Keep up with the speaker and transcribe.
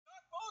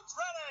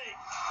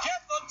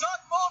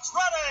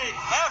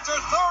After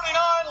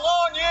 39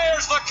 long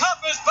years, the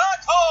Cup is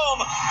back home.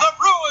 The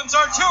Bruins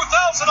are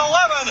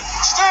 2011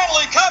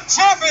 Stanley Cup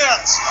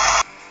champions.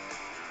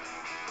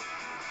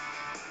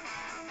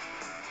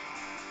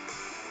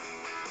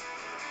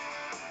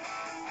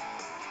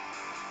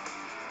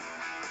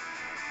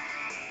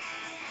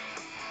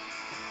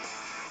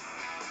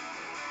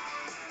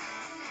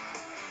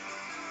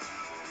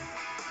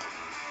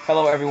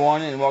 Hello,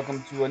 everyone, and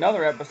welcome to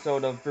another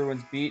episode of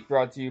Bruins Beat,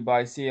 brought to you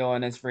by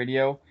CLNS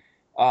Radio.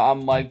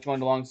 I'm Mike,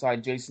 joined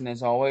alongside Jason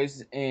as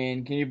always.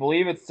 And can you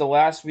believe it's the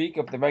last week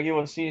of the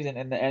regular season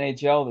in the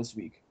NHL this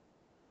week?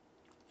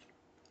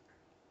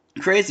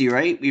 Crazy,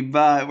 right?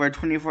 We're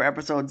 24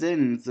 episodes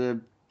in. It's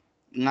the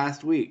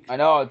last week. I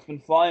know, it's been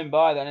flying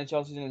by. The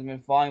NHL season has been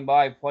flying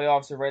by.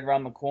 Playoffs are right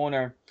around the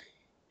corner.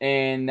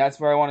 And that's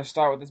where I want to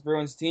start with this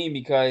Bruins team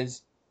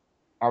because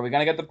are we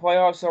going to get the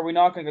playoffs or are we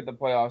not going to get the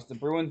playoffs? The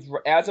Bruins,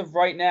 as of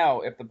right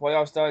now, if the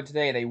playoffs started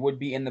today, they would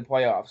be in the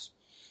playoffs.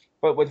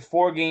 But with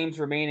 4 games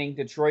remaining,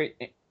 the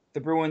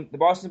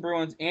Boston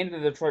Bruins and the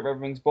Detroit Red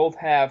Wings both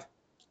have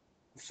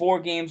 4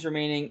 games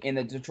remaining, and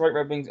the Detroit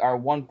Red Wings are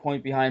 1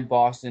 point behind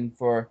Boston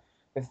for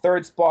the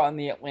 3rd spot in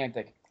the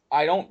Atlantic.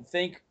 I don't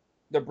think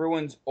the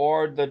Bruins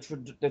or the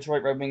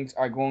Detroit Red Wings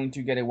are going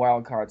to get a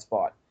wild card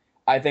spot.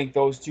 I think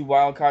those 2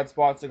 wild card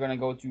spots are going to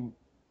go to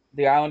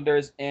the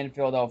Islanders and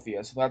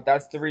Philadelphia. So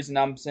that's the reason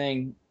I'm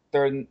saying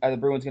the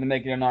Bruins going to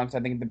make it or not, because I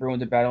think the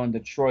Bruins are battling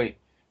Detroit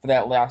for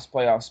that last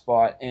playoff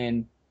spot.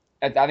 And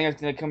I think it's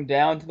going to come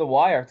down to the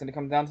wire. It's going to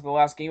come down to the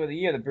last game of the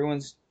year. The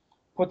Bruins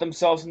put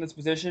themselves in this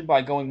position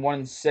by going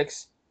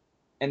 1-6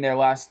 in their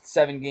last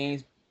 7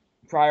 games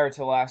prior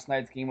to last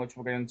night's game, which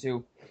we'll get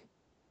into.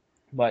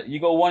 But you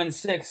go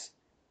 1-6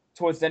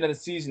 towards the end of the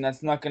season,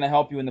 that's not going to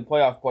help you in the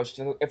playoff push.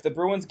 So if the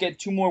Bruins get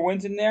 2 more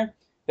wins in there,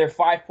 they're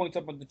 5 points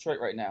up with Detroit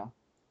right now.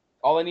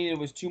 All they needed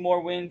was 2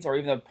 more wins or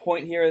even a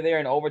point here or there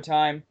in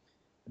overtime.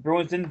 The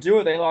Bruins didn't do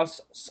it. They lost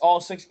all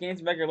 6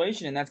 games in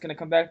regulation, and that's going to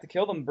come back to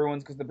kill them,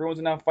 Bruins, because the Bruins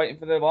are now fighting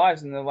for their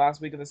lives in the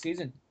last week of the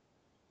season.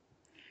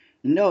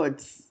 No,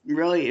 it's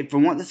really,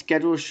 from what the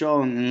schedule is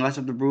showing, unless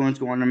if the Bruins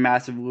go on a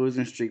massive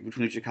losing streak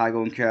between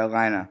Chicago and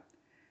Carolina,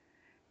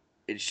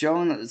 it's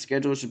showing that the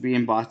schedule should be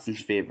in Boston's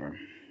favor.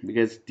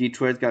 Because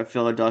Detroit's got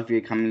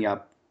Philadelphia coming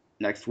up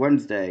next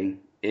Wednesday,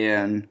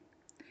 and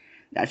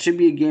that should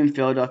be a game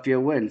Philadelphia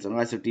wins,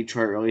 unless if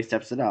Detroit really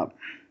steps it up.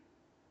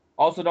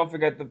 Also, don't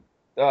forget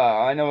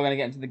I know we're going to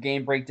get into the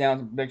game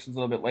breakdowns and predictions a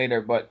little bit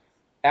later, but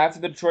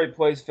after Detroit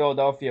plays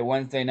Philadelphia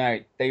Wednesday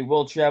night, they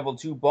will travel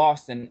to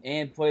Boston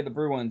and play the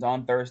Bruins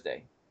on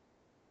Thursday.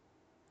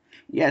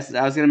 Yes,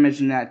 I was going to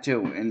mention that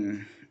too.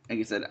 And like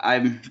I said,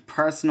 I'm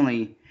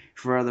personally,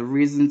 for the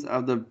reasons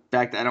of the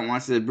fact that I don't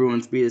want to see the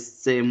Bruins be the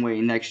same way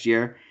next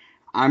year,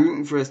 I'm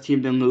rooting for this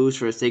team to lose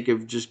for the sake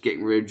of just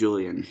getting rid of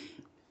Julien.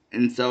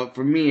 And so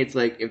for me, it's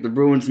like if the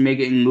Bruins make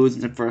it and lose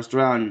in the first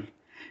round,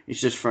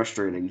 it's just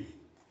frustrating.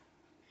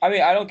 I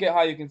mean, I don't get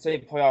how you can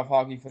say playoff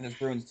hockey for this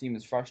Bruins team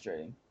is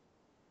frustrating.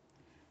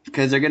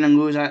 Because they're gonna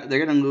lose.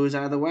 They're gonna lose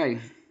either way.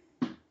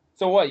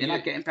 So what? You're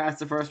not getting past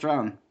the first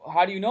round.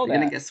 How do you know they're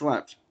that? They're gonna get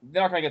swept.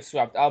 They're not gonna get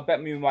swept. I'll bet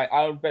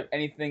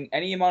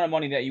any amount of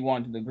money that you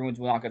want, the Bruins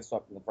will not get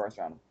swept in the first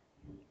round.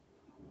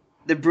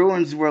 The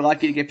Bruins were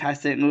lucky to get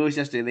past St. Louis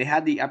yesterday. They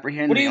had the upper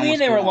hand. What do you mean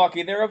they were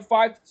lucky? They were up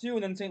 5-2,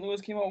 and then St.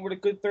 Louis came out with a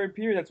good third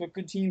period. That's what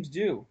good teams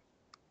do.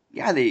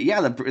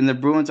 The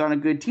Bruins aren't a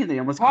good team. They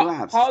almost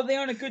collapsed. How are they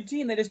aren't a good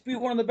team? They just beat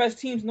one of the best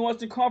teams in the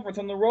Western Conference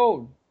on the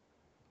road.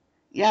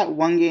 Yeah,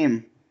 1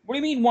 game. What do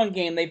you mean 1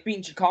 game? They've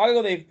beaten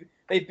Chicago.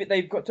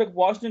 They took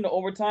Washington to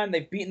overtime.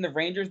 They've beaten the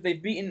Rangers.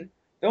 They've beaten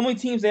the only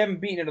teams they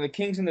haven't beaten are the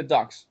Kings and the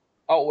Ducks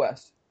out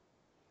west.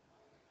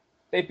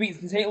 They've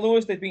beaten St.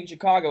 Louis. They've beaten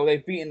Chicago.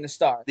 They've beaten the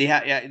Stars.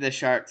 The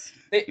Sharks.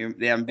 They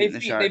haven't beaten the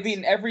Sharks. They've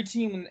beaten every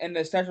team in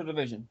the Central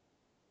Division.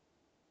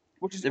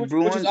 Which is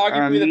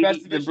arguably the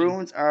best division. The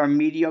Bruins are a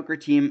mediocre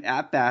team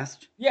at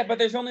best. Yeah, but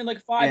there's only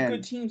like 5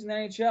 good teams in the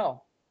NHL.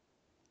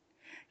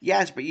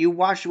 Yes, but you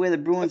watch the way the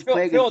Bruins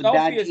play against the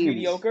bad teams. Philadelphia is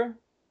mediocre.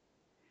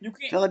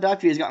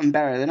 Philadelphia's gotten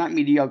better. They're not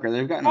mediocre.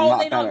 They've gotten a lot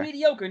better. How are they not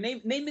mediocre?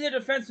 Name me their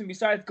defenseman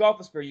besides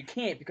Gostisbehere. You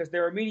can't because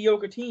they're a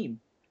mediocre team.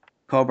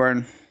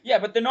 Coburn. Yeah,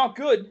 but they're not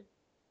good.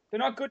 They're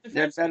not good defensemen.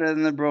 They're better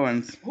than the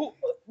Bruins.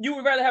 You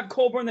would rather have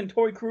Coburn than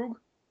Torrey Krug?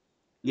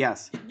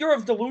 Yes. You're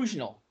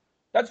delusional.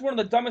 That's one of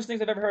the dumbest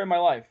things I've ever heard in my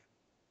life.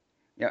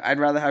 Yeah, I'd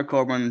rather have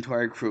Coburn than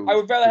Torrey Krug. I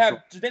would rather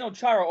have Zdeno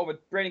Chara over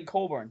Brandon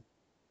Coburn.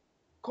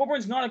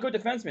 Coburn's not a good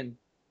defenseman.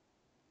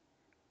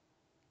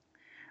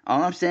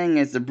 All I'm saying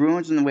is the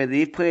Bruins, in the way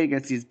they've played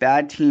against these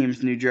bad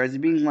teams, New Jersey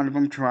being one of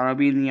them, Toronto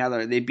being the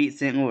other, they beat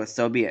St. Louis,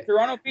 so be it.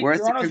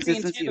 Where's the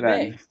consistency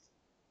then?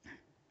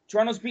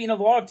 Toronto's beaten a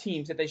lot of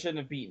teams that they shouldn't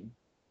have beaten.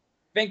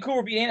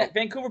 Vancouver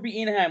beat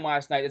Anaheim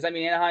last night. Does that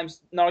mean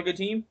Anaheim's not a good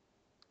team?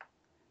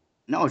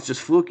 No, it's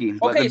just fluky.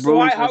 But Okay, the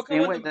Bruins how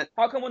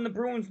come when the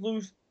Bruins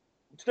lose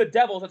to the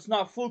Devils, it's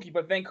not fluky,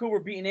 but Vancouver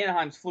beating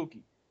Anaheim's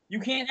fluky? You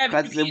can't have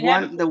it.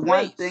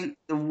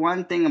 The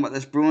one thing about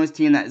this Bruins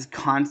team that is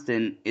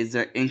constant is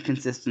their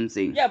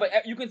inconsistency. Yeah, but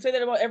you can say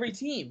that about every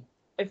team.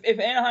 If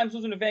Anaheim's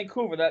losing to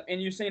Vancouver,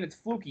 and you're saying it's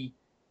fluky,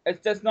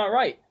 that's not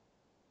right.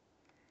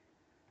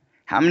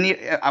 How many?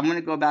 I'm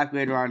gonna go back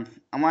later on.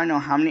 I want to know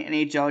how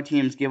many NHL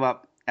teams give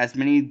up as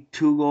many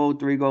 2-goal,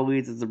 3-goal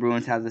leads as the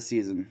Bruins have this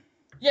season.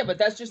 Yeah, but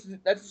that's just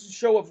a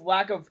show of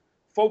lack of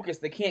focus.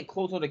 They can't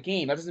close out a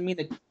game. That doesn't mean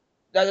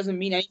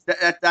anything.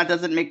 That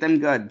doesn't make them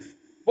good.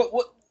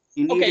 What?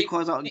 You need to Okay,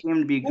 close out a game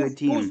to be a good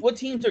team. what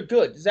teams are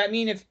good? Does that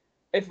mean if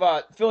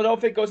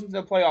Philadelphia goes into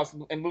the playoffs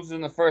and loses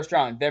in the first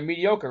round, they're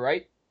mediocre,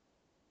 right?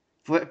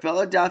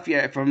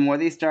 Philadelphia, from where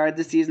they started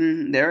the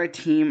season, they're a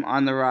team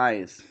on the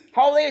rise.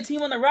 How are they a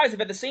team on the rise? They've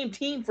had the same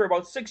team for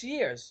about 6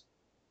 years.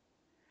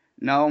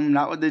 No,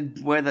 not with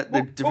the way that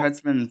the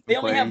defensemen They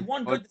only playing. have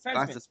one good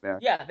defenseman.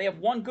 Yeah, they have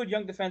one good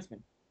young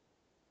defenseman.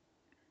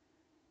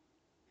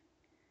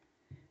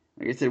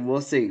 Like I said,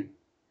 we'll see.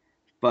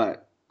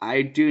 But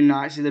I do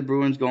not see the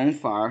Bruins going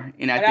far,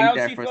 and I don't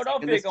think see that for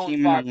Philadelphia this going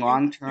team far. in the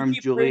long term,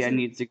 Julien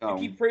needs to go.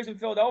 You keep praising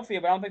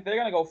Philadelphia, but I don't think they're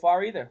going to go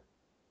far either.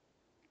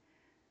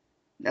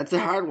 That's a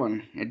hard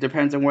one. It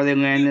depends on where they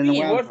land in the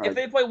wild card. If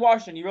they play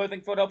Washington, you really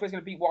think Philadelphia's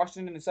going to beat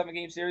Washington in the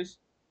 7-game series?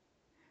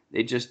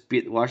 They just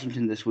beat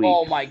Washington this week.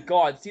 Oh my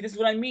God! See, this is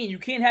what I mean. You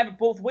can't have it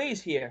both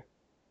ways here.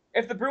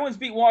 If the Bruins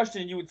beat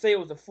Washington, you would say it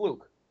was a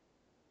fluke.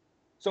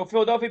 So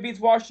Philadelphia beats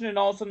Washington, and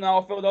also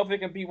now Philadelphia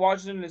can beat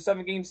Washington in a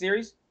 7-game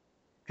series?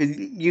 Because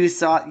you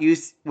saw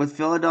with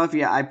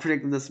Philadelphia, I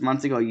predicted this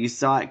months ago. You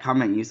saw it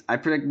coming. I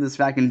predicted this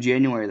back in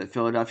January that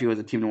Philadelphia was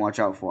a team to watch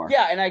out for.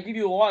 Yeah, and I give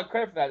you a lot of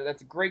credit for that.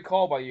 That's a great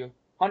call by you,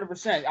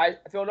 100%.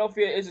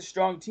 Philadelphia is a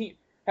strong team.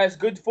 Has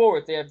good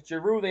forwards. They have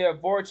Giroux, they have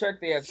Voracek,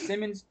 they have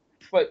Simmons,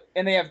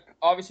 and they have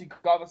obviously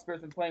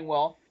Godlesber's been playing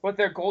well, but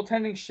their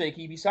goaltending's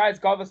shaky. Besides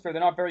Godlesberg, they're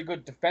not very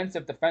good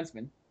defensive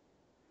defensemen.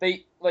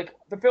 The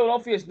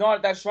Philadelphia is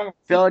not that strong.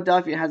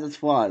 Philadelphia has its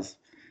flaws,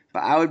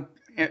 but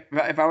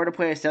if I were to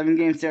play a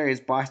 7-game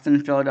series, Boston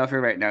and Philadelphia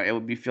right now, it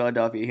would be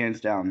Philadelphia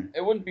hands down.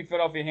 It wouldn't be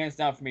Philadelphia hands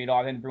down for me at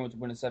all. I think the Bruins would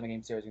win a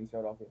 7-game series against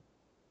Philadelphia.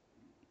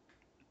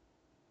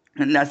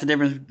 And that's the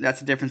difference. That's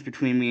the difference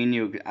between me and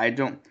you. I'd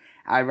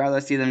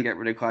rather see them get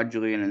rid of Claude,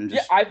 Julien, and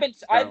just. Yeah,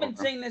 I've been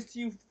saying this to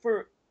you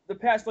for the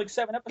past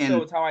 7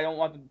 episodes. How I don't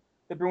want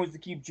the Bruins to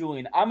keep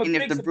Julien. I'm a big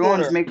supporter. And if the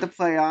Bruins make the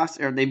playoffs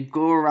or they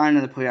go around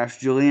in the playoffs,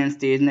 Julien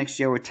stays next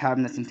year. We're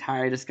having this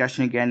entire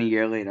discussion again a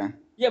year later.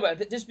 Yeah,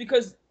 but just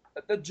because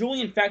the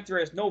Julien factor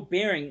has no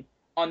bearing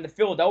on the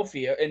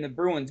Philadelphia and the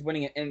Bruins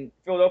winning it, and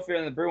Philadelphia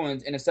and the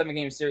Bruins in a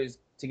 7-game series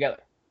together.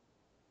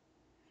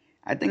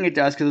 I think it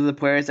does because of the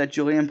players that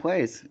Julien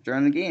plays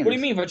during the games. What do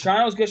you mean?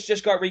 Vatrano's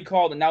just got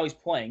recalled and now he's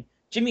playing.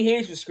 Jimmy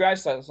Hayes was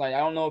scratched last night. I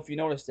don't know if you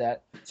noticed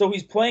that. So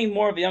he's playing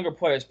more of the younger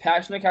players.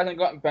 Pasternak hasn't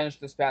gotten benched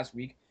this past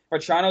week.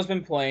 Vatrano's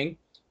been playing.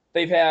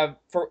 They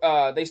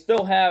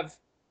still have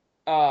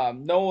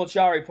Noel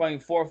Chari playing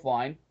fourth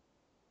line.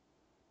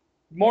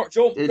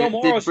 Joe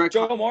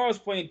Morrow's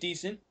playing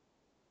decent.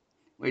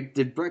 Wait,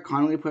 did Brett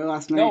Connolly play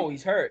last night? No,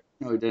 he's hurt.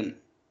 No, he didn't.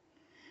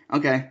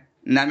 Okay,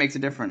 and that makes a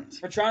difference.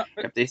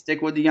 If they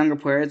stick with the younger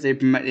players, they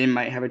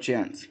might have a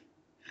chance.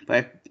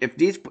 But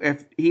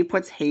if he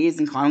puts Hayes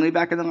and Connolly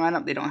back in the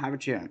lineup, they don't have a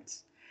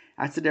chance.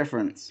 That's the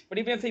difference. But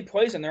even if he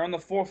plays them, they're on the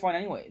fourth line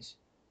anyways.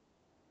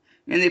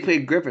 And they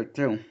played Griffith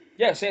too.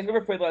 Yeah, Seth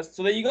Griffith played last.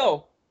 So there you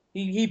go.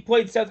 He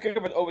played Seth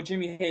Griffith over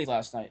Jimmy Hayes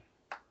last night.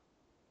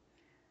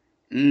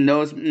 And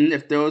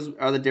if those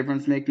are the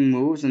difference-making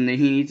moves, then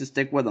he needs to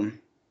stick with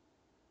them.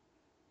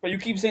 But you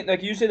keep saying,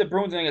 you say the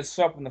Bruins are going to get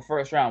swept in the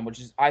first round,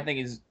 which I think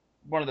is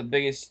one of the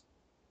biggest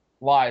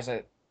lies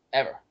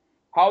ever.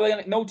 How are they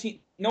going to?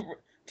 No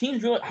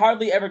teams really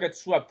hardly ever get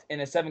swept in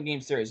a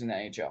 7-game series in the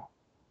NHL.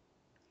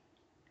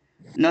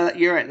 No,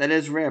 you're right. That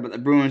is rare, but the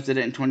Bruins did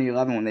it in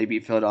 2011 when they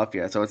beat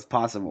Philadelphia, so it's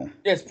possible.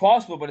 Yeah, it's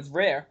possible, but it's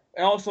rare.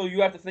 And also,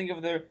 you have to think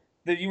of the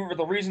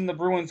reason the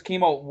Bruins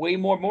came out way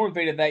more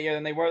motivated that year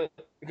than they were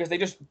because they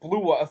just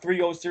blew a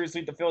 3-0 series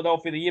sweep to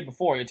Philadelphia the year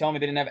before. You're telling me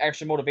they didn't have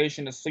extra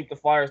motivation to sweep the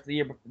Flyers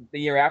the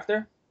year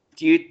after?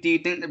 Do you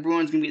think the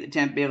Bruins can beat the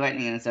Tampa Bay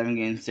Lightning in a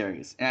 7-game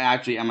series? And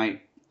actually,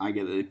 I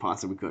get that they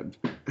possibly could.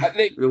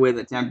 The way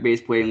that Tampa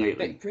Bay's playing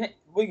lately.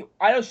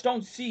 I just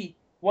don't see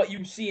what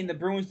you see in the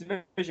Bruins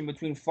division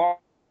between Florida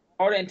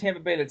and Tampa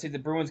Bay that says the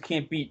Bruins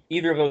can't beat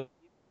either of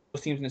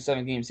those teams in a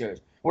 7-game series.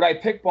 Would I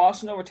pick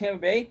Boston over Tampa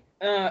Bay?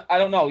 I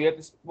don't know.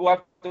 We'll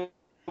have to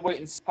wait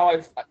and see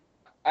how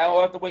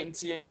I'll have to wait and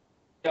see.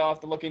 I'll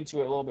have to look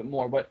into it a little bit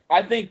more. But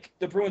I think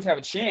the Bruins have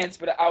a chance,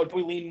 but I would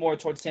probably lean more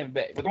towards Tampa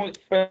Bay. But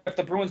if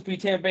the Bruins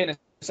beat Tampa Bay in a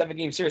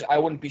 7-game series, I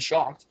wouldn't be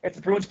shocked. If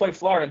the Bruins play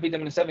Florida and beat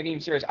them in a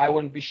 7-game series, I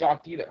wouldn't be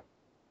shocked either.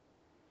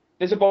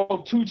 There's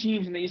about 2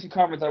 teams in the Eastern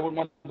Conference I wouldn't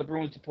want the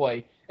Bruins to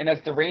play, and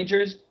that's the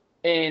Rangers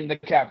and the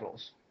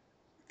Capitals.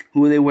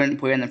 Who they wouldn't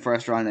play in the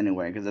first round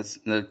anyway, because it's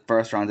the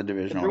first round of the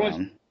divisional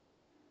round.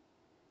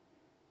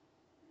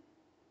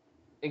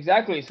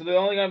 Exactly, so they're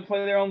only going to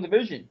play their own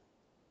division.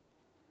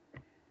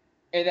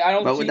 And I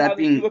don't see how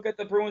you look at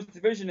the Bruins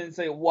division and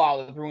say,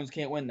 wow, the Bruins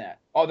can't win that.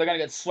 Oh, they're going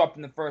to get swept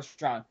in the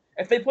first round.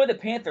 If they play the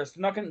Panthers,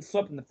 they're not getting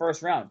swept in the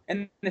first round.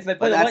 And if they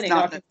play But the that's Lightning, they're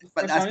not. not getting the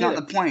But first that's round not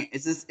either. the point.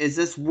 Is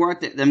this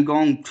worth it? Them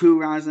going 2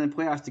 rounds in the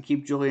playoffs to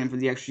keep Julien for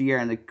the extra year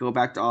and to go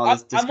back to all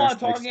this I'm discussion? not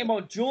talking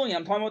about Julien.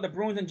 I'm talking about the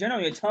Bruins in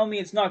general. You're telling me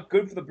it's not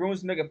good for the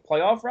Bruins to make a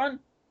playoff run?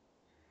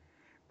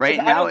 Like Right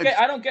now,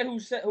 I don't get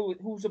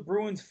who's a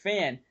Bruins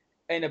fan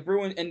and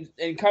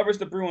and covers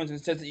the Bruins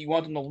and says that you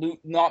want them to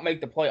not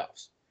make the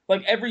playoffs.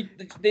 Like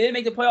they didn't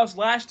make the playoffs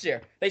last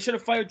year. They should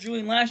have fired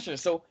Julien last year.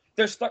 So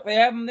they're stuck. They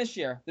have him this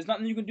year. There's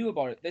nothing you can do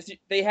about it.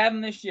 They have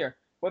him this year.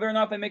 Whether or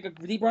not they make a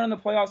deep run in the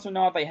playoffs or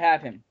not, they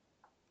have him.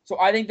 So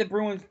I think the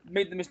Bruins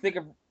made the mistake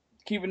of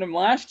keeping him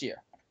last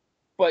year.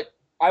 But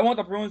I want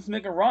the Bruins to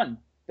make a run.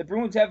 The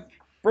Bruins have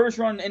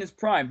Bergeron in his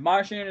prime,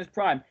 Marchand in his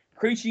prime,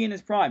 Krejci in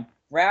his prime,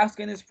 Rask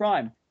in his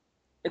prime.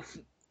 It's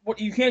what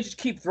you can't just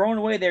keep throwing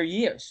away their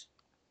years.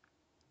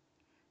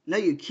 no,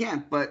 you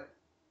can't. But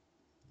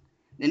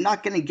they're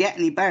not going to get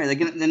any better.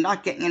 They're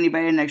not getting any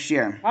better next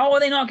year. How are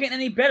they not getting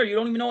any better? You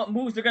don't even know what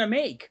moves they're going to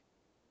make.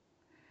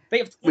 They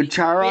have With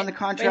Chara on the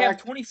contract, they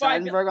have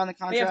 25 Seidenberg on the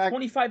contract. They have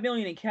 $25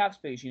 million in cap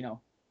space. You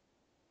know.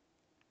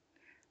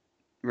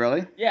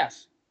 Really?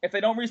 Yes. If they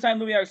don't re-sign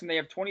Louis Eriksson, they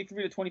have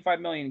 23 to 25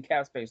 million in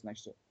cap space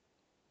next year.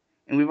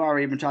 And we've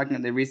already been talking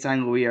that they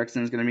re-signing Louis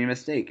Eriksson is going to be a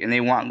mistake, and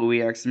they want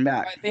Louis Eriksson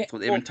back. That's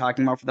what they've been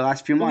talking about for the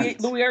last few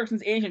months. Louis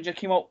Eriksson's agent just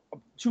came out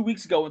 2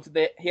 weeks ago and said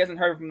that he hasn't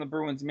heard from the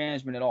Bruins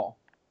management at all.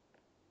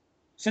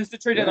 Since the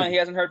trade deadline, he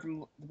hasn't heard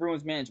from the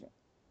Bruins management.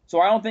 So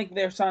I don't think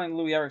they're signing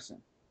Louis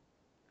Eriksson.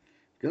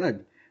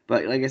 Good.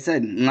 But like I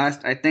said,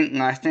 I think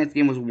last night's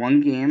game was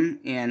one game,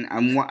 and I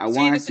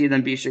want to see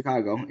them beat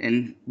Chicago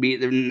and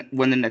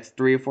win the next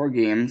 3 or 4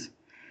 games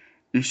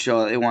and show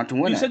that they want to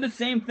win. You said the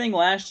same thing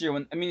last year.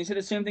 You said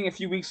the same thing a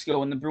few weeks ago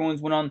when the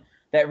Bruins went on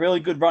that really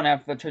good run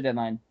after the trade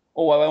deadline.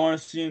 Oh, I want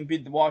to see them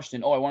beat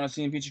Washington. Oh, I want to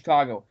see them beat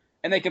Chicago.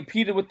 And they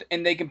competed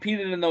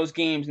in those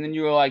games, and then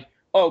you were like,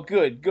 oh,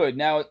 good.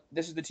 Now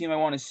this is the team I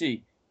want to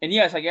see. And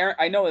yes,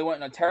 I know they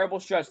went in a terrible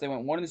stretch. They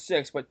went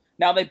 1-6, but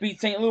now they beat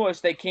St. Louis.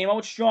 They came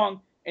out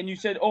strong. And you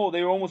said, oh,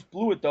 they almost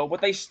blew it, though. But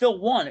they still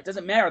won. It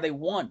doesn't matter. They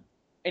won.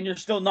 And you're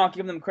still not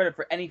giving them credit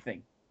for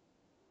anything.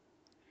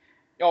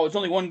 Oh, it's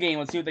only one game.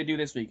 Let's see what they do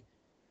this week.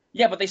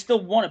 Yeah, but they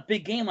still won a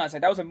big game last night.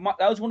 That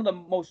was one of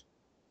the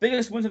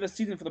biggest wins of the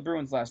season for the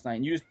Bruins last night.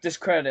 And you just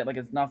discredit it like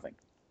it's nothing.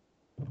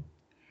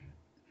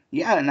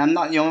 Yeah, and I'm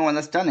not the only one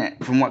that's done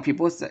it. From what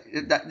people say,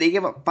 they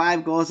gave up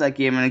 5 goals that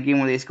game in a game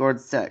where they scored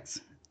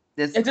 6.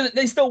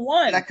 They still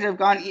won. That could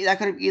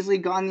have easily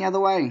gone the other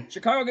way.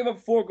 Chicago gave up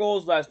 4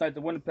 goals last night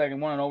to Winnipeg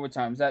and won in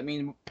overtime. Does that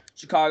mean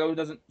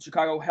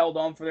Chicago held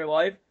on for their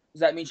life?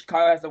 Does that mean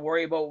Chicago has to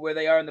worry about where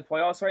they are in the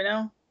playoffs right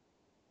now?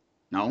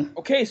 No.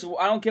 Okay, so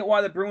I don't get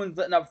why the Bruins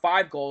letting up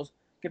 5 goals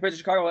compared to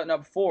Chicago letting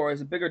up 4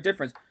 is a bigger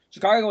difference.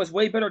 Chicago has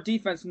way better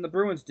defense than the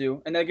Bruins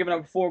do, and they're giving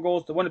up 4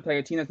 goals to Winnipeg,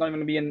 a team that's not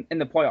even going to be in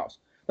the playoffs.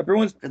 The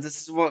Bruins, because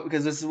this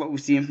is what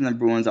we've seen from the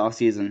Bruins all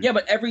season. Yeah,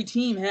 but every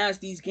team has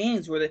these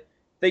games where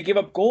they give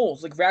up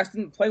goals. Like Rask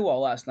didn't play well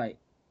last night.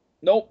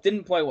 Nope,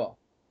 didn't play well.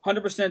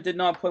 100% did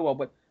not play well.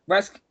 But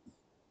Rask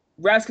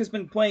has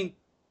been playing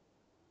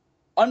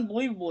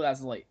unbelievable as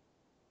of late.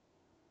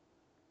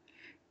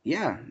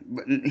 Yeah,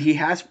 but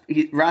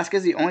Rask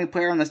is the only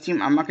player on this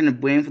team I'm not going to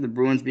blame for the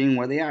Bruins being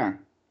where they are.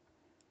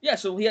 Yeah,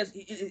 so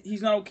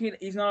he's not okay.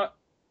 Doesn't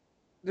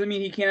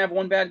mean he can't have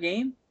one bad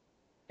game,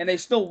 and they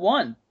still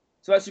won.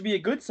 So that should be a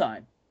good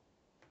sign.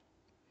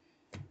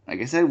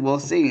 Like I said,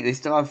 we'll see. They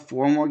still have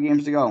 4 more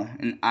games to go,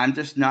 and I'm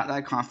just not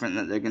that confident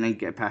that they're going to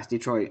get past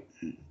Detroit,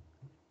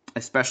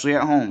 especially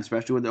at home,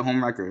 especially with their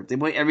home record. If they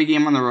play every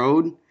game on the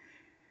road,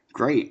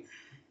 great.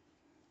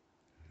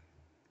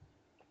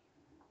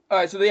 All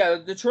right, so yeah,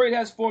 Detroit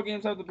has 4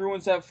 games left. The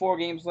Bruins have 4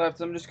 games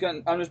left. I'm just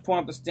pulling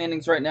up the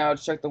standings right now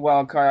to check the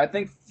wild card. I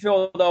think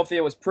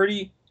Philadelphia was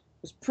pretty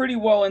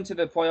well into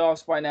the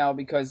playoffs by now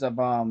because of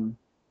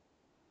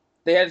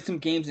they had some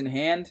games in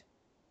hand.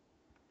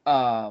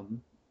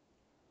 On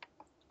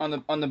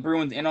the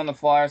Bruins and on the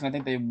Flyers, and I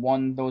think they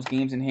won those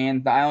games in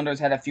hand. The Islanders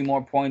had a few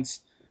more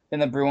points than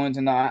the Bruins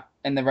and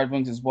the Red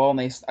Wings as well,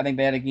 and I think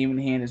they had a game in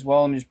hand as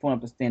well. I'm just pulling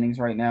up the standings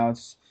right now.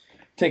 It's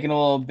taking a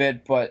little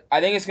bit, but I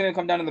think it's going to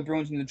come down to the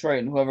Bruins and Detroit,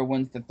 and whoever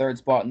wins the 3rd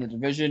spot in the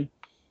division.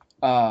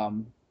 Yeah,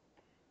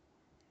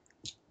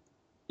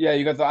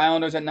 you got the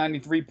Islanders at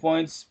 93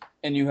 points,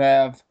 and you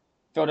have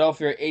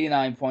Philadelphia at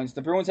 89 points.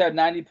 The Bruins have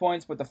 90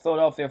 points, but the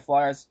Philadelphia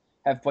Flyers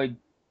have played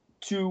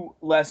 2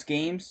 less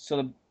games, so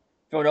the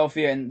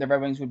Philadelphia and the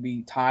Red Wings would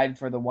be tied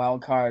for the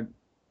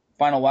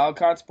final wild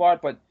card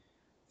spot, but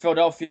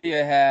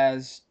Philadelphia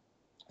has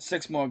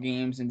 6 more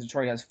games and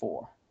Detroit has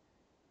 4.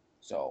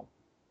 So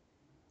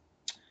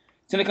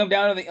it's going to come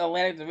down to the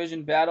Atlantic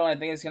Division battle, and I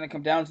think it's going to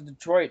come down to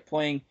Detroit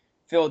playing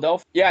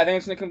Philadelphia. Yeah, I think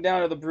it's going to come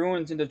down to the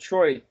Bruins and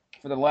Detroit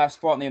for the last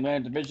spot in the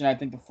Atlantic Division. I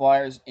think the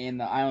Flyers and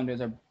the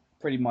Islanders are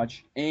pretty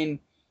much in.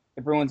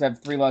 The Bruins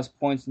have 3 less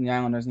points than the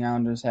Islanders, and the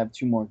Islanders have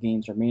 2 more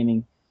games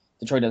remaining.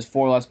 Detroit has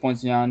 4 less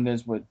points than the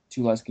Islanders with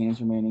 2 less games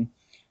remaining.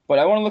 But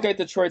I want to look at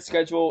Detroit's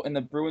schedule and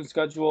the Bruins'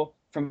 schedule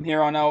from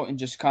here on out and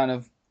just kind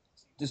of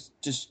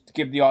just to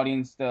give the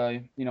audience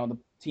the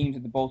teams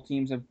that both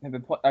teams are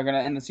going to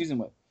end the season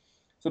with.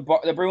 So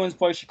the Bruins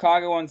play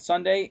Chicago on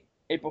Sunday,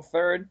 April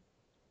 3rd.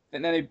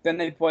 Then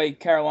they play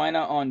Carolina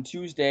on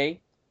Tuesday.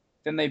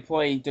 Then they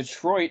play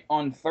Detroit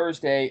on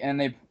Thursday, and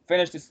they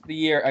finish the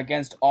year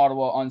against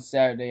Ottawa on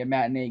Saturday, a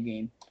matinee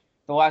game.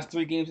 The last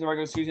 3 games of the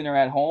regular season are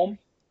at home,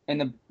 and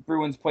the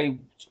Bruins play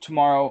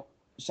tomorrow,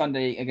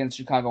 Sunday, against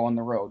Chicago on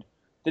the road.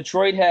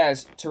 Detroit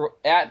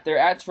they're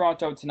at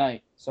Toronto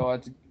tonight, so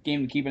it's a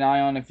game to keep an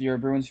eye on if you're a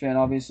Bruins fan,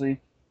 obviously.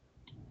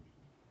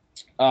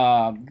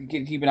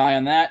 Keep an eye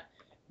on that.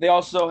 They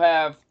also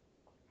have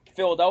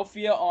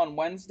Philadelphia on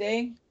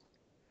Wednesday,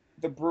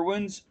 the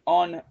Bruins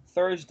on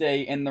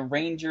Thursday, and the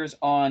Rangers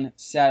on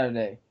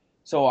Saturday.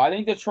 So I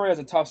think Detroit has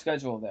a tough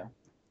schedule there.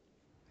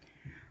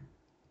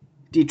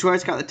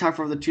 Detroit's got the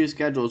tougher of the 2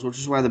 schedules, which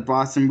is why the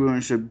Boston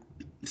Bruins should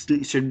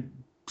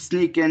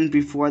sneak in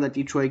before that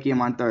Detroit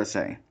game on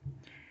Thursday.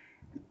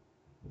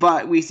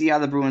 But we see how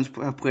the Bruins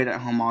have played at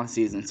home all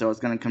season, so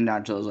it's going to come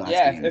down to those last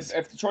games.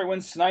 If Detroit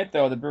wins tonight,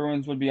 though, the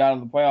Bruins would be out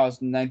of the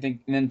playoffs, and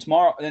then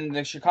tomorrow, then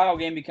the Chicago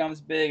game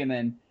becomes big, and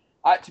then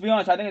to be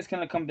honest, I think it's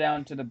going to come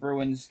down to the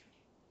Bruins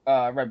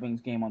Red Wings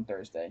game on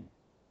Thursday.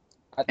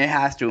 It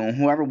has to, and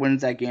whoever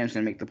wins that game is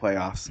going to make the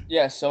playoffs.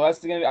 Yeah, so I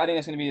think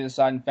that's going to be the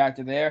deciding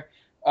factor there.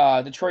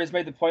 Detroit has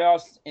made the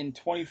playoffs in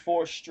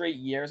 24 straight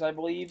years, I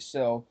believe,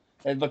 so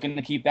they're looking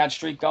to keep that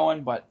streak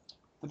going, but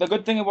the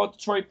good thing about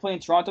Detroit playing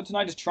Toronto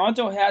tonight is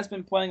Toronto has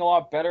been playing a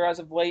lot better as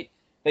of late.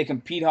 They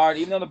compete hard.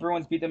 Even though the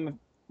Bruins beat them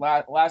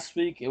last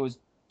week, it was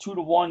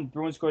 2-1.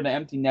 Bruins scored an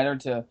empty netter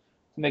to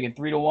make it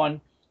 3-1.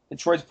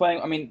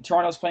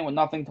 Toronto's playing with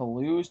nothing to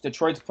lose.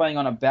 Detroit's playing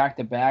on a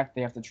back-to-back.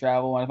 They have to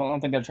travel. I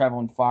don't think they're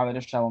traveling far. They're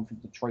just traveling from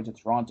Detroit to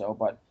Toronto.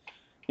 But,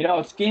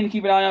 it's a game to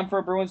keep an eye on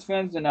for Bruins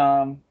fans, and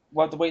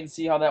we'll have to wait and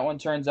see how that one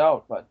turns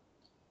out. But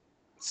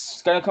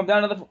it's going to come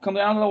down to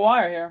the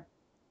wire here.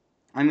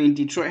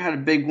 Detroit had a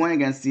big win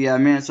against the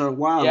Minnesota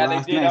Wild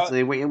last night, so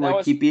they were able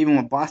to keep even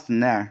with Boston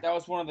there. That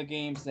was one of the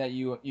games that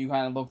you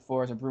kind of look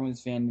for as a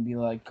Bruins fan to be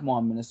like, come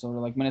on, Minnesota.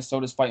 Like,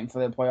 Minnesota's fighting for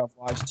their playoff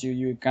lives, too.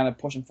 You're kind of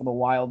pushing for the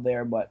Wild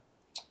there, but,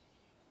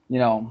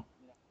 And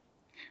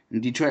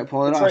Detroit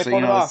pulled it off. So,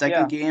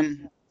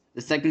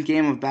 the second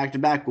game of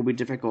back-to-back will be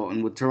difficult,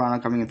 and with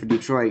Toronto coming in for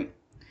Detroit,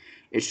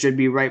 it should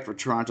be right for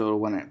Toronto to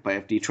win it. But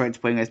if Detroit's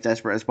playing as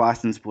desperate as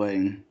Boston's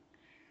playing,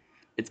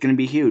 it's going to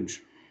be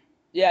huge.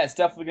 Yeah, it's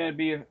definitely going to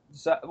be.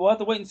 We'll have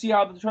to wait and see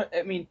how Detroit.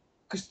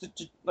 Because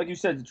like you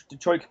said,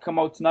 Detroit could come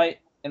out tonight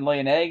and lay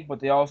an egg, but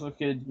they also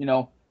could,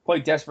 play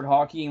desperate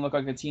hockey and look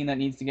like a team that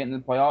needs to get into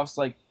the playoffs.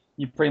 Like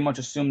you pretty much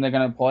assume they're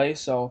going to play.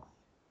 So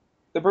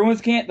the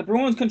Bruins can't. The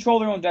Bruins control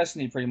their own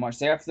destiny pretty much.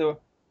 They have to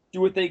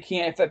do what they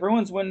can. If the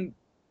Bruins win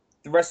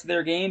the rest of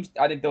their games,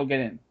 I think they'll get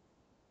in.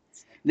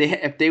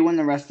 If they win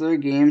the rest of their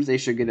games, they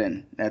should get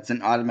in. That's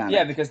an automatic.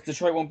 Yeah, because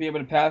Detroit won't be able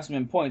to pass them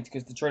in points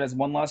because Detroit has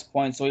one less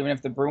point. So even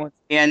if the Bruins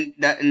and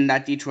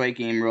that Detroit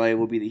game really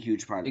will be the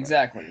huge part of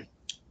it.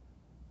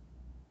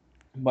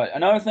 But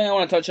another thing I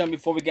want to touch on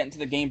before we get into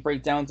the game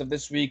breakdowns of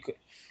this week,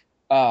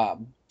 the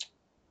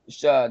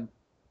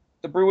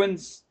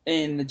Bruins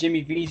in the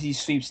Jimmy Vesey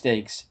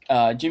sweepstakes.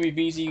 Jimmy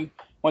Vesey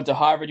went to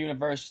Harvard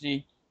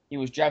University. He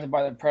was drafted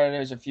by the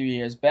Predators a few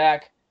years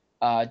back.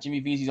 Jimmy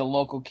Vesey's a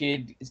local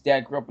kid. His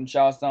dad grew up in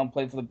Charlestown,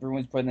 played for the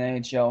Bruins, played in the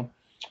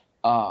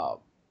NHL.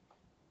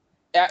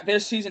 Their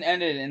season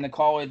ended in the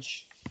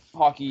college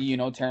hockey,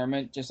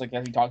 tournament, just like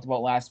as we talked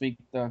about last week.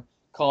 The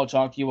college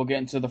hockey, we'll get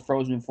into the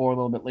Frozen Four a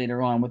little bit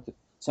later on with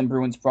some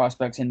Bruins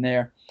prospects in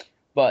there.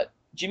 But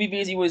Jimmy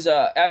Vesey was,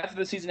 after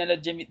the season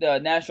ended, the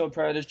Nashville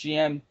Predators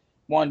GM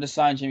wanted to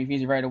sign Jimmy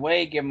Vesey right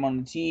away, give him on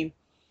the team.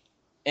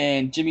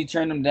 And Jimmy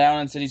turned him down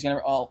and said he's going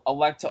to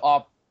elect to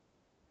opt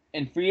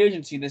in free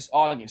agency this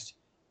August.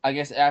 I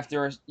guess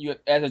after you,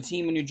 as a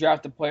team, when you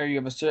draft a player, you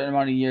have a certain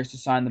amount of years to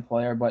sign the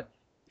player. But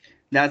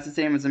that's the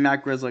same as the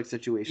Matt Grzelcyk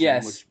situation,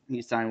 yes, which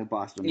he signed with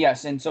Boston.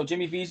 Yes, and so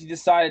Jimmy Vesey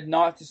decided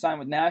not to sign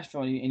with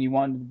Nashville,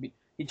 and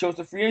he chose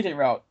the free agent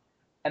route.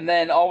 And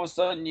then all of a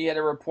sudden, you had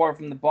a report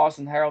from the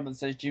Boston Herald that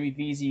says Jimmy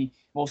Vesey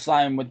will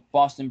sign with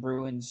Boston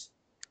Bruins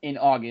in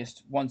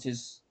August once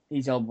he's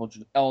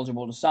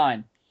eligible to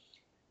sign.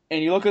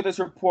 And you look at this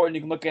report, and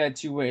you can look at it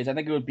 2 ways. I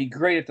think it would be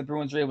great if the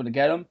Bruins were able to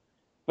get him,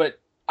 but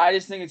I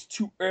just think it's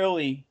too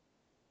early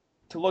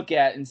to look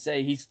at and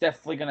say he's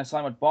definitely going to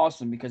sign with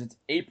Boston because it's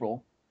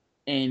April,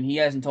 and he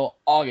has until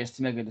August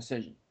to make a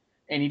decision.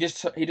 And he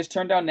just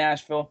turned down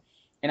Nashville.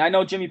 And I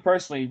know Jimmy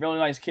personally, really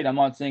nice kid. I'm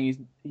not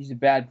saying he's a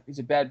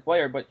bad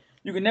player, but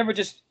you can never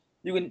just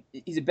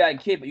he's a bad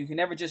kid, but you can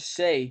never just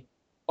say,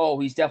 oh,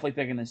 he's definitely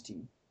picking this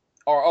team,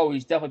 or oh,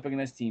 he's definitely picking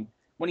this team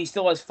when he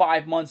still has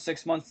 5 months,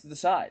 6 months to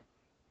decide.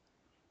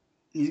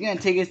 He's going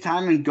to take his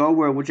time and go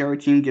where whichever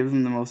team gives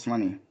him the most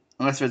money.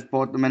 Unless it's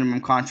both the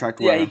minimum contract.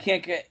 Yeah, he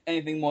can't get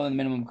anything more than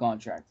minimum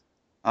contract.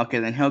 Okay,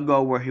 then he'll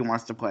go where he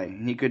wants to play.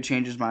 And he could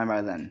change his mind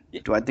by then.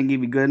 Yeah. Do I think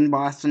he'd be good in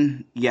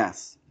Boston?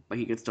 Yes. But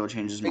he could still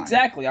change his mind.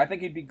 Exactly. I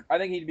think he'd be good. I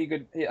think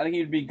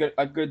he'd be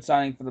a good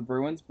signing for the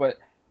Bruins, but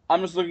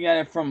I'm just looking at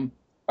it from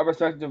a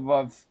perspective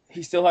of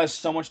he still has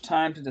so much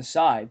time to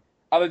decide.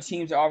 other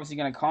teams are obviously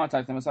going to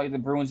contact them. It's not like the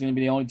Bruins are going to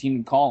be the only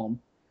team to call them.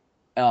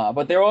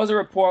 But there was a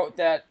report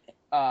that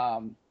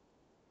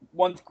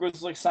once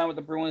Grzelcyk signed with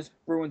the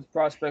Bruins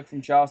prospect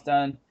from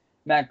Charlestown,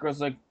 Matt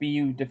Grzelcyk,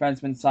 BU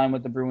defenseman, signed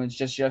with the Bruins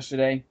just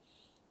yesterday.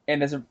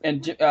 And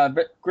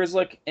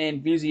Grzelcyk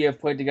and Vesey have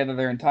played together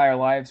their entire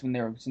lives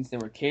since they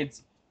were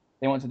kids.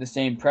 They went to the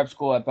same prep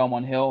school at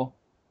Belmont Hill.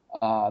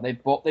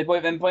 They've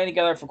been playing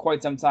together for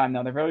quite some time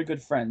now. They're very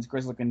good friends,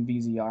 Grzelcyk and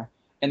Vesey are.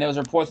 And there was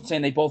reports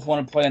saying they both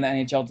want to play in the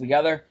NHL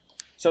together.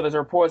 So there's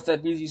reports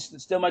that Vesey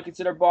still might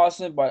consider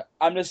Boston, but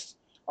I'm just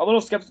a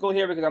little skeptical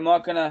here because I'm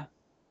not gonna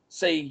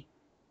say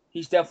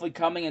he's definitely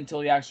coming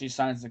until he actually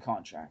signs the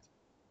contract.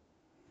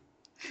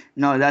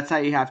 No, that's how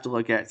you have to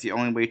look at it. It's the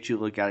only way to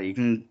look at it.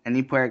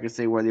 Any player can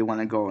say where they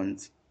want to go, and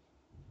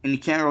you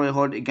can't really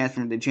hold it against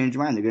them if they change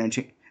their mind. They're gonna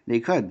change. They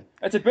could.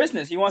 It's a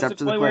business. He wants to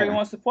play where he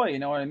wants to play. You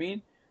know what I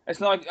mean? It's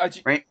not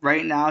like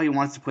right now he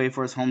wants to play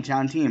for his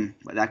hometown team,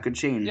 but that could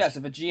change. Yes,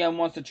 if a GM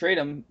wants to trade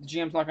him, the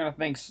GM's not going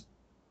to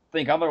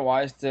think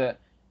otherwise to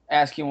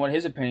ask him what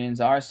his opinions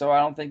are. So I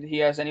don't think that he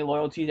has any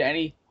loyalty to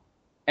any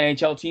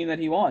NHL team that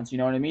he wants. You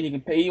know what I mean? He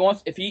can pay. He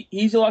wants if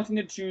he's electing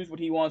to choose what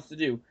he wants to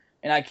do,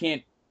 and I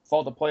can't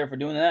fault the player for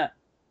doing that.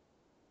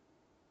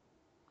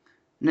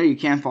 No, you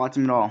can't fault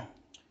him at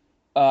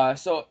all.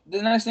 So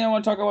the next thing I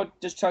want to talk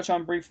about, just touch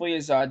on briefly,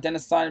 is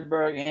Dennis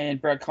Steinberg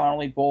and Brett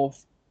Connolly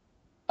both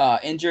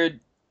injured,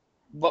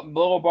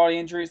 lower body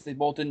injuries. They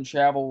both didn't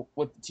travel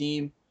with the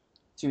team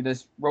to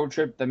this road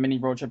trip, the mini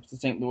road trip to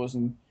St. Louis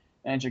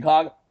and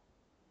Chicago.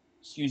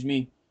 Excuse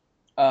me.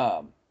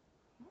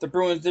 The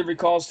Bruins did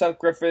recall Seth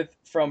Griffith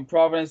from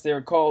Providence. They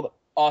recalled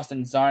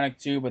Austin Zarnik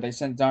too, but they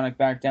sent Zarnik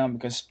back down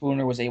because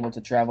Spooner was able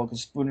to travel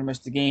because Spooner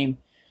missed the game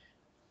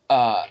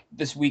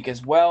this week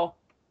as well.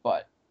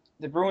 But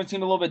the Bruins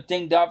seem a little bit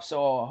dinged up,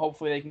 so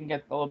hopefully they can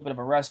get a little bit of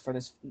a rest for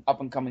this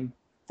up-and-coming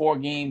 4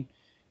 games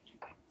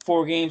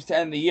to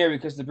end the year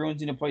because the Bruins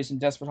need to play some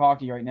desperate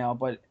hockey right now.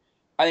 But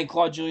I think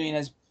Claude Julien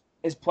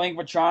is playing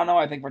for Toronto.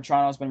 I think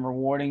Toronto's been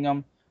rewarding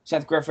them.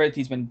 Seth Griffith,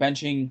 he's been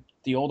benching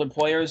the older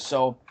players,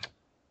 so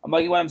I'm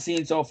liking what I'm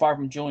seeing so far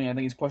from Julien. I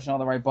think he's pushing all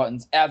the right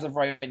buttons as of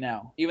right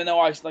now. Even though,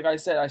 like I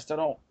said, I still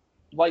don't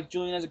like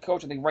Julien as a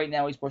coach. I think right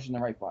now he's pushing the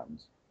right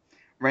buttons.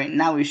 Right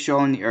now he's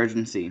showing the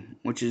urgency,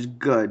 which is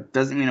good.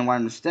 Doesn't mean I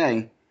want him to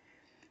stay,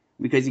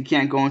 because you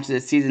can't go into the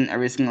season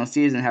every single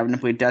season having to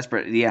play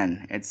desperate at the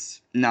end.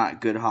 It's not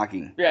good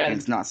hockey. Yeah,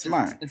 it's not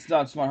smart. It's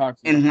not smart hockey.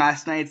 And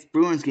last night's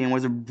Bruins game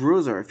was a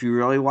bruiser. If you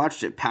really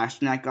watched it,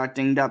 Pasternak got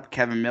dinged up.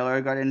 Kevin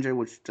Miller got injured,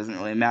 which doesn't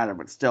really matter,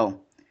 but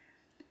still.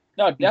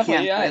 No,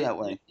 definitely, you can't play that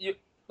way.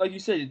 Like you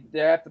said, they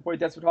have to play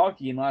desperate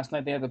hockey, and last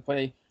night they had to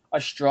play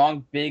a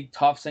strong, big,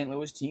 tough St.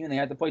 Louis team, and they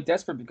had to play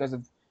desperate because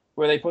of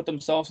where they put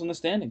themselves in the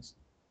standings.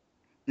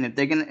 And if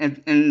they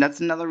can, and that's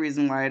another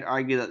reason why I'd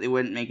argue that they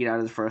wouldn't make it out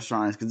of the first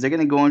round, is because they're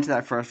going to go into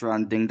that first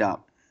round dinged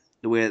up,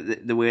 the way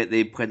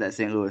they played that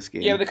St. Louis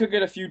game. Yeah, they could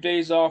get a few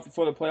days off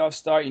before the playoffs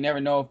start. You never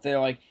know if they're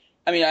like.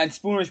 I mean, and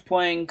Spooner's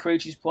playing,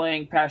 Krejci's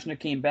playing,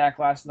 Pasternak came back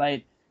last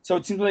night, so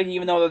it seems like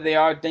even though that they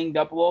are dinged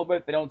up a little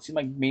bit, they don't seem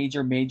like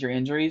major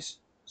injuries.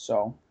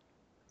 So.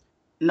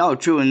 No,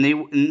 true,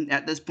 and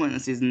at this point in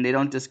the season, they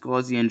don't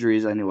disclose the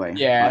injuries anyway.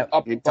 Yeah,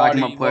 you're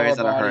talking about players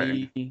that are hurt.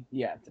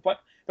 Yeah, but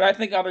I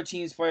think other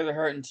teams' players are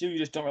hurting too. You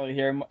just don't really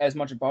hear as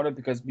much about it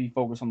because we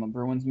focus on the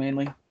Bruins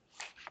mainly.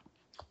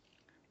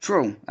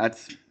 True,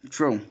 that's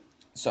true.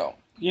 So,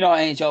 you know how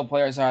NHL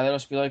players are. They'll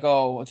just be like,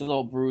 oh, it's a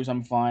little bruise,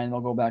 I'm fine. They'll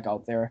go back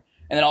out there.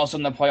 And then all of a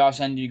sudden the playoffs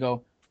end, you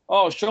go,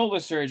 oh, shoulder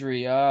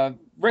surgery,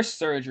 wrist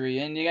surgery,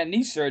 and you got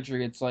knee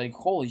surgery. It's like,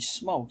 holy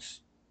smokes.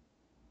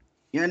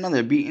 Yeah, no,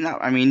 they're beating up.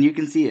 I mean, you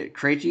can see it.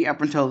 Krejci,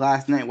 up until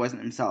last night,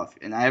 wasn't himself.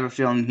 And I have a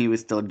feeling he was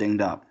still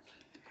dinged up.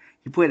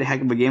 He played a heck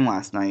of a game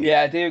last night.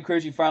 Yeah, David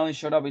Krejci finally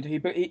showed up.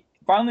 He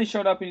finally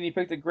showed up, and he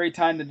picked a great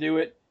time to do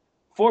it.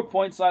 4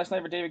 points last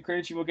night for David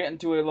Krejci. We'll get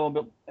into it a little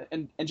bit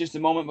in just a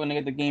moment when we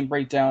get the game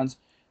breakdowns.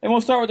 And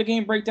we'll start with the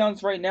game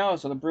breakdowns right now.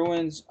 So the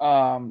Bruins,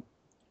 do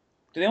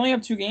they only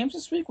have 2 games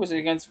this week? Was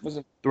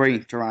it 3,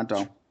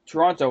 Toronto.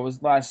 Toronto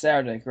was last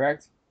Saturday,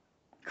 correct?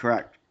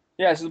 Correct.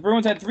 Yeah, so the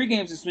Bruins had 3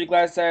 games this week.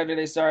 Last Saturday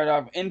they started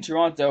off in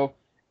Toronto.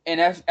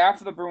 And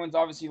after the Bruins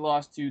obviously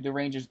lost to the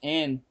Rangers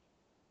in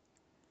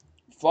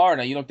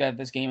Florida, you looked at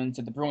this game and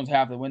said the Bruins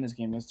have to win this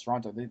game against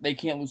Toronto. They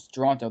can't lose to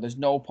Toronto. There's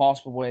no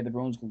possible way the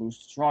Bruins can lose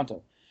to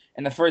Toronto.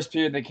 In the first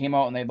period, they came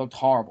out and they looked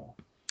horrible.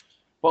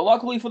 But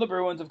luckily for the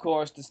Bruins, of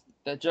course,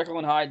 the Jekyll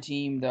and Hyde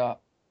team, the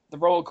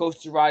roller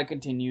coaster ride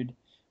continued.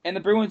 And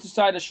the Bruins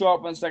decided to show up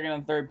in the second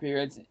and third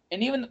periods.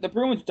 And even the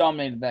Bruins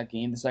dominated that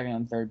game, the second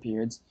and third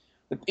periods.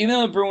 Even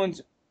though the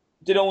Bruins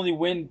did only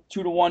win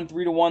 2-1,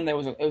 3-1, it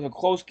was a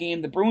close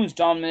game. The Bruins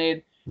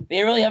dominated.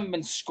 They really haven't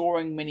been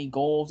scoring many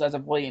goals as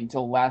of late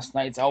until last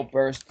night's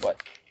outburst,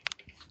 but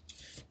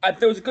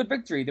there was a good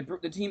victory.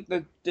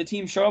 The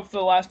team showed up for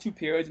the last 2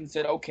 periods and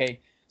said, "Okay,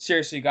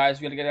 seriously, guys,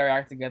 we got to get our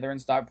act together and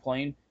start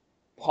playing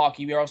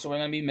hockey. We're also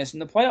going to be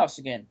missing the playoffs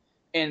again."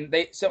 And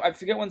I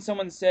forget when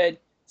someone said,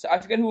 I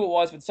forget who it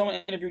was, but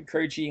someone interviewed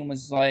Krejci and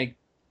was like,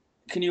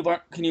 "Can you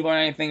learn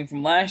anything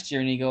from last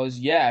year?" And he goes,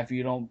 "Yeah, if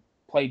you don't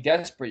play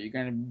desperate, you're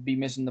going to be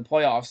missing the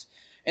playoffs.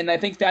 And I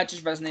think that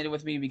just resonated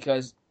with me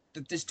because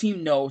this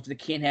team knows they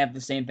can't have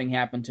the same thing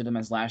happen to them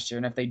as last year.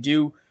 And if they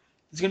do,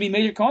 there's going to be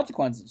major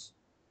consequences.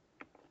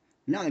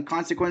 No, the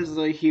consequences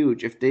are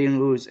huge. If they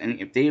lose, and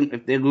if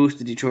they lose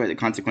to Detroit, the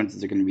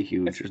consequences are going to be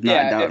huge. There's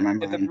not a doubt in my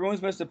mind. If the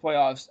Bruins miss the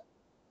playoffs,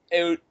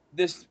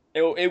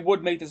 it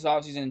would make this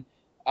offseason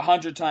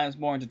 100 times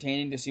more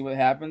entertaining to see what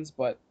happens.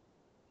 But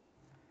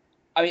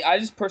I mean, I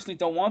just personally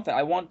don't want that.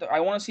 I want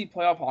to see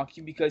playoff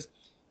hockey because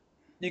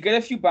you get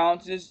a few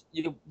bounces,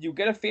 you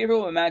get a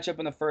favorable matchup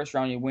in the first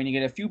round, you win. You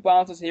get a few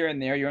bounces here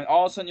and there.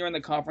 All of a sudden you're in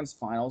the conference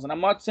finals, and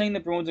I'm not saying the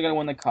Bruins are going to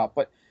win the cup,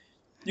 but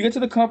you get to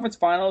the conference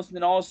finals, and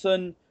then all of a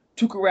sudden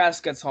Tuukka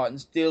Rask gets hot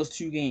and steals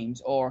 2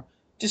 games, or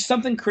just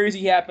something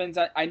crazy happens.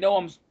 I know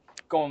I'm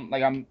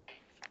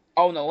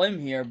on a limb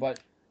here, but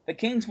the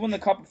Kings won the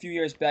cup a few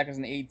years back as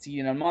an 8 seed,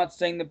 and I'm not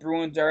saying the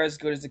Bruins are as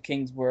good as the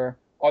Kings were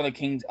or the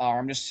Kings are.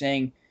 I'm just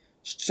saying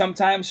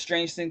sometimes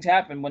strange things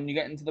happen when you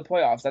get into the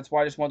playoffs. That's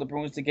why I just want the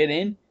Bruins to get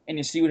in and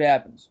you see what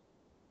happens.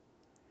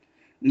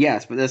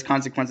 Yes, but there's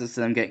consequences to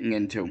them getting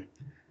in too.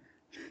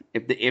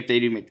 If they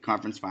do make the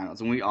conference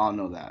finals, and we all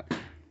know that.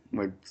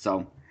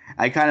 So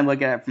I kind of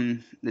look at it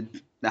from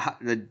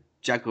the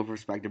Jekyll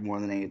perspective more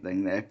than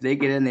anything. That if they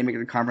get in, they make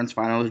the conference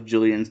finals,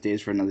 Julien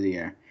stays for another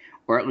year,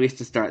 or at least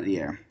to start the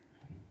year.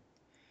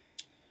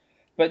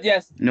 But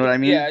yes, you know what I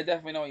mean? Yeah, I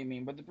definitely know what you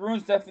mean. But the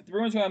Bruins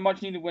have a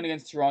much needed win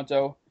against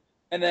Toronto,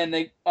 and then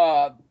they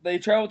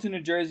travel to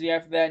New Jersey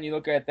after that, and you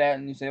look at that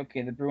and you say,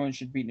 okay, the Bruins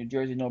should beat New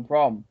Jersey, no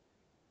problem.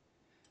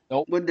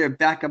 Nope. With their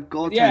backup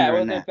goaltender. Yeah,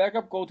 with their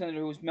backup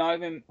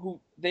goaltender who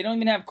they don't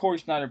even have Corey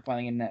Schneider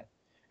playing in net.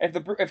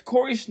 If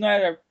Corey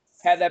Schneider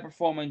had that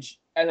performance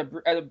as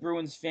a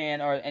Bruins fan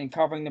and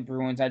covering the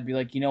Bruins, I'd be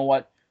like, you know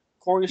what,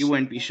 you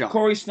wouldn't be shocked.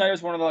 Corey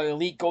Schneider's one of the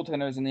elite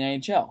goaltenders in the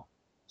NHL.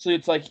 So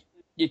it's like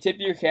you tip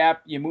your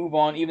cap, you move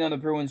on. Even though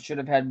the Bruins should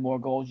have had more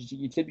goals,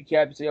 you tip your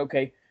cap and say,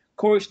 okay,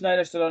 Corey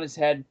Schneider stood on his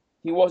head.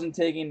 He wasn't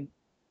taking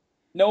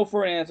no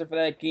for an answer for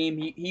that game.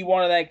 He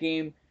wanted that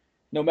game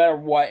no matter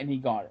what, and he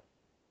got it.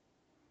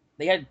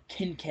 They had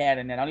Kincaid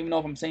in it. I don't even know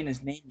if I'm saying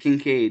his name.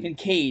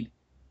 Kincaid.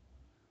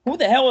 Who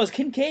the hell is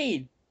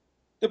Kincaid?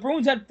 The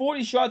Bruins had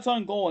 40 shots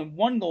on goal and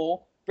 1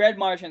 goal. Brad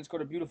Marchand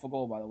scored a beautiful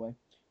goal, by the way.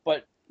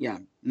 But yeah,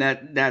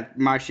 that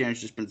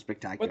Marchand's just been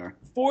spectacular.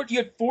 You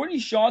had 40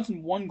 shots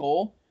and 1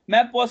 goal.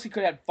 Matt Bolesky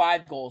could have had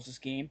 5 goals this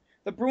game.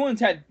 The Bruins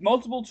had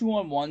multiple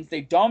 2-on-1s.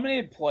 They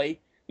dominated play.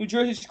 New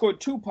Jersey scored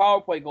 2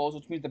 power play goals,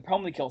 which means the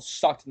penalty kill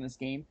sucked in this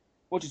game,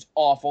 which is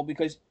awful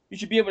because you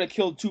should be able to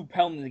kill 2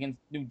 penalties against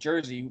New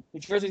Jersey. New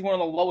Jersey is one of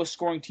the lowest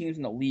scoring teams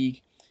in the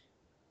league.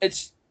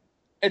 It's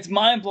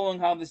mind blowing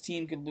how this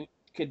team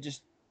could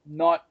just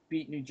not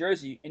beat New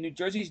Jersey, and New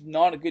Jersey's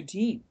not a good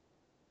team.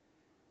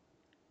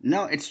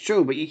 No, it's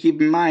true, but you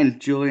keep in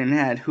mind Julien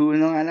had who in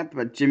the lineup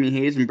but Jimmy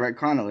Hayes and Brett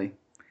Connolly.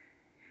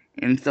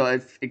 And so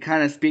it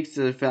kind of speaks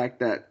to the fact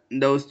that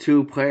those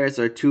 2 players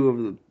are 2 of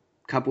the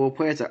couple of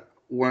players that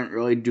weren't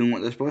really doing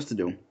what they're supposed to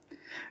do.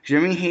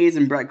 Jimmy Hayes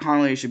and Brett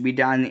Connolly should be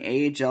down in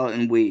the AHL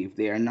and leave.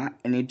 They are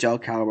not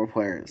NHL caliber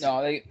players.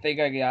 No, they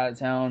gotta get out of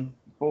town.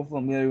 Both of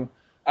them do.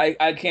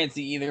 I can't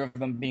see either of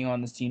them being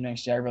on this team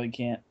next year. I really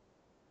can't.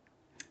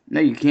 No,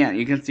 you can't.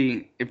 You can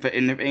see if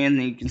anything,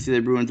 you can see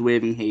the Bruins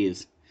waving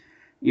Hayes,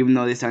 even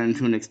though they signed him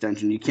to an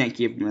extension. You can't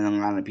keep him in the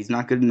lineup. He's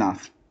not good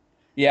enough.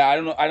 Yeah, I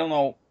don't know. I don't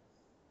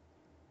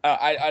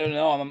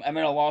know. I'm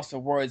at a loss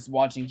of words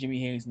watching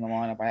Jimmy Hayes in the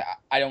lineup.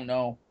 I don't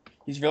know.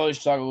 He's really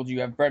struggled.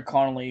 You have Brett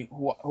Connolly,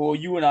 who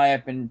you and I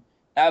have been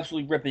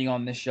absolutely ripping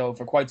on this show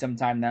for quite some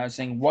time now,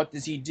 saying, what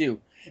does he do?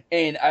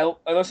 And I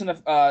listen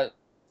to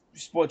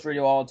sports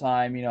radio all the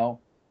time, you know.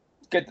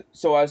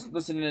 So I was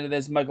listening to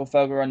this. Michael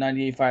Felger on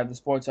 98.5 The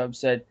Sports Hub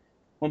said,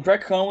 when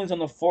Brett Connolly's on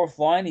the 4th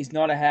line, he's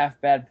not a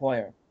half-bad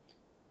player.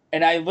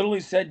 And I literally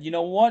said, you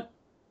know what?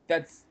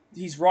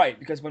 He's right,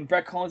 because when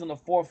Brett Connolly's on the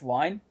 4th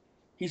line,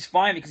 he's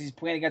fine because he's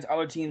playing against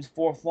other teams'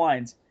 4th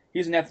lines. He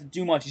doesn't have to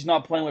do much. He's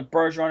not playing with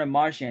Bergeron and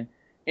Marchand.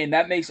 And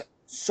that makes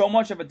so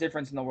much of a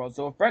difference in the world.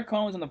 So if Brett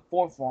Connolly's on the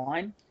 4th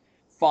line,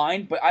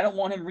 fine, but I don't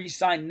want him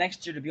re-signed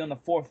next year to be on the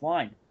 4th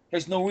line.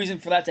 There's no reason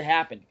for that to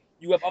happen.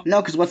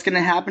 No, because what's going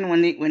to happen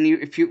when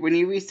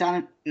you re-sign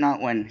him,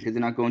 not when, because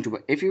they're not going to,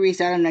 but if you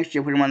re-sign him next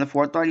year, put him on the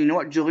 4th line, you know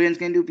what Julian's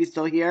going to do if he's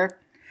still here?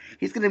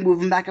 He's going to move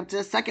him back up to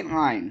the 2nd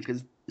line,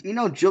 because you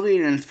know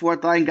Julien and his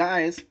 4th line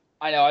guys.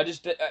 I know.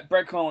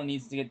 Brett Connolly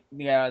needs to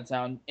get out of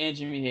town, and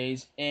Jimmy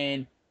Hayes.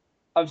 And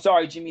I'm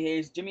sorry, Jimmy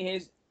Hayes. Jimmy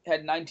Hayes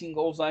had 19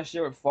 goals last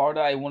year at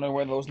Florida. I wonder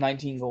where those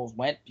 19 goals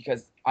went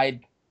because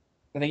I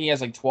think he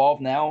has like 12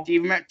 now.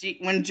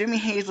 When Jimmy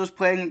Hayes was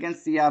playing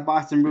against the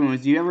Boston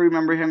Bruins, do you ever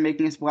remember him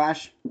making a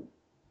splash?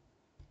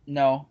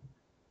 No.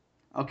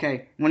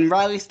 Okay. When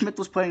Riley Smith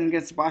was playing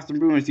against the Boston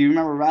Bruins, do you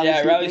remember Riley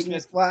Smith making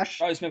a splash?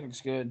 Riley Smith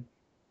looks good.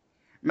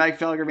 Mike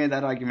Felger made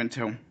that argument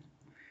too.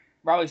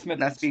 Riley Smith.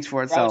 That speaks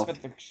for itself. Riley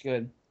Smith looks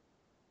good.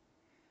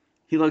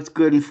 He looks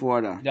good in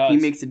Florida. He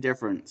makes a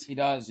difference. He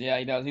does. Yeah,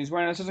 he does. He's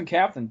wearing an assistant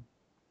captain.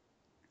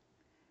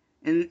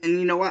 And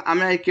you know what? I'm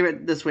gonna give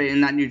it this way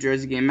in that New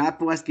Jersey game. Matt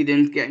Bolesky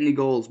didn't get any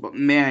goals, but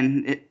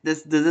man,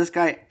 does this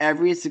guy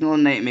every single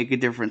night make a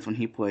difference when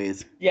he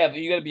plays? Yeah, but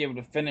you got to be able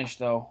to finish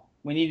though.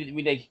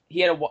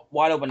 He had a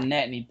wide open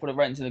net and he put it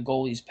right into the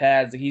goalie's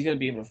pads. Like, he's gonna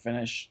be able to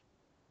finish.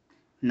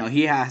 No,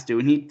 he has to,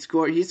 and he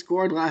scored. He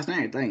scored last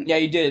night, I think. Yeah,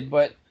 he did,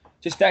 but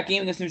just that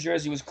game against New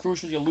Jersey was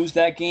crucial. You lose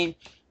that game,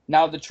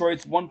 now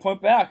Detroit's 1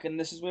 point back, and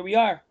this is where we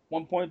are,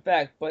 1 point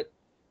back. But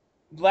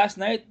last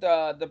night,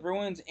 the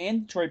Bruins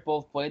and Detroit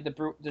both played.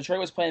 Detroit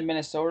was playing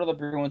Minnesota. The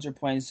Bruins were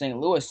playing St.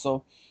 Louis.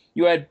 So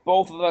you had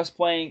both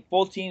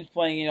teams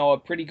playing, a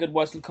pretty good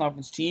Western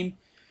Conference team,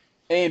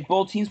 and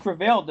both teams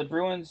prevailed. I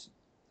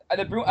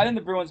think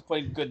the Bruins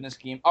played good in this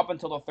game up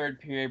until the third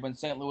period when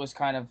St. Louis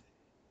kind of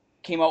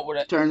came out with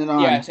it. Turned it on.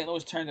 Yeah, St.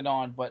 Louis turned it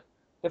on, but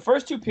the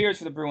first two periods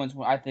for the Bruins,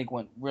 I think,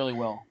 went really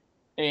well.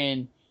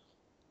 And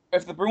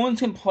if the Bruins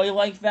can play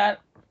like that,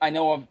 I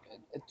know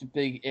it's a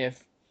big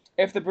if.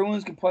 If the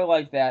Bruins can play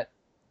like that,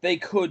 they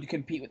could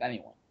compete with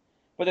anyone.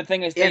 But the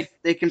thing is,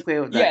 they can play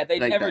with that. Yeah,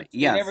 they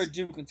Yes. never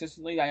do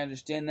consistently. I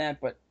understand that,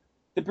 but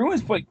the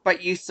Bruins play.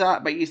 But you saw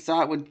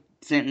it with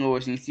St.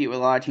 Louis, and you see it with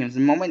a lot of teams.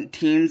 The moment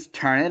teams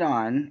turn it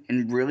on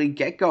and really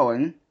get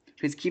going,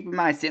 because keep in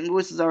mind, St.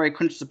 Louis has already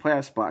clinched the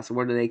playoff spot, so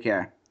what do they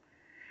care?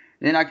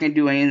 They're not going to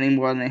do anything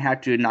more than they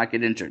have to not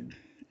get injured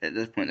at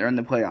this point. They're in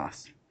the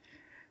playoffs.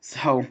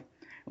 So,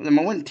 the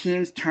moment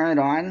teams turn it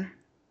on,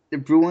 the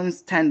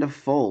Bruins tend to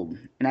fold.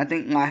 And I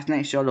think last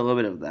night showed a little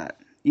bit of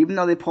that. Even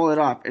though they pulled it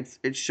off,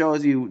 it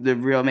shows you the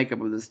real makeup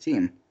of this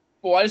team.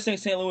 Well, I just think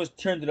St. Louis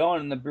turned it on,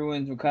 and the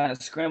Bruins were kind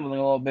of scrambling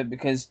a little bit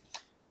because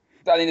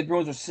I think the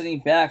Bruins were sitting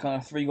back on a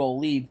 3-goal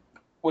lead,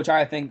 which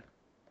I think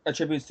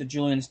attributes to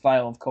Julian's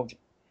style of coaching.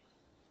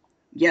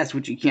 Yes,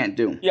 which you can't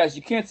do. Yes,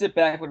 you can't sit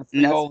back with a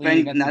 3-goal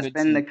lead against a good team. That's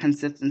been the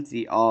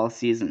consistency all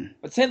season.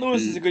 But St.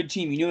 Louis is a good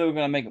team. You knew they were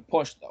going to make a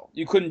push, though.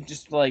 You couldn't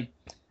just,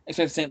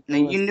 expect St.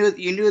 Louis.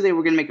 You knew they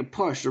were going to make a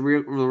push. The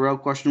real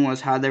question was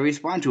how they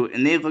respond to it,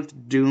 and they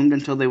looked doomed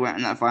until they went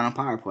in that final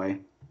power play.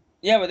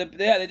 Yeah, but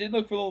they did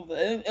look for a little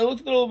bit. It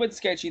looked a little bit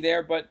sketchy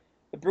there, but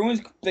the Bruins,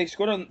 they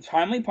scored a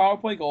timely power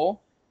play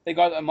goal. They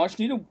got a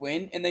much-needed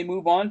win, and they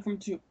move on from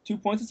 2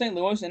 points to St.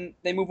 Louis, and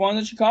they move on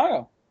to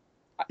Chicago.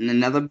 And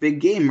another big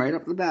game right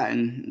up the bat,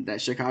 and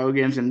that Chicago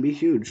game's going to be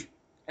huge.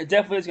 It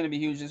definitely is going to be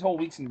huge. This whole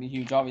week's going to be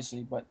huge,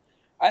 obviously. But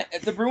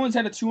the Bruins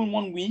had a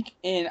 2-1 week,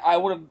 and I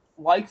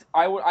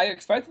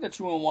expected a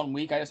 2-1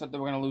 week. I just thought they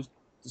were going to lose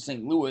to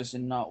St. Louis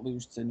and not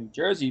lose to New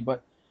Jersey.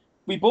 But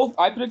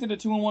I predicted a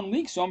 2-1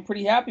 week, so I'm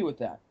pretty happy with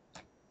that.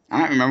 I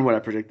don't remember what I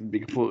predicted, to be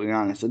completely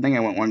honest. I think I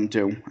went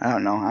 1-2. I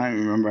don't know. I don't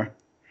remember.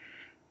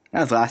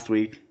 That was last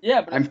week.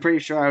 Yeah, but I'm pretty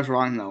sure I was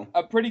wrong, though.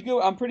 I'm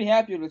pretty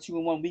happy with a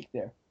 2-1 week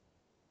there.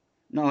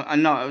 No,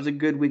 it was a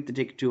good week to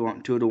take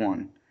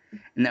 2-1,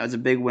 and that was a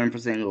big win for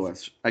St.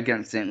 Louis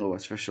against St.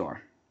 Louis for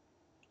sure.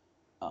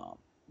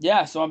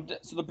 Yeah, so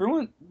the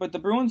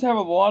Bruins have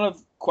a lot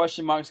of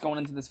question marks going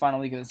into this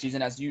final week of the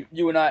season, as you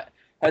and I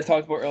had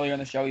talked about earlier in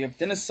the show. You have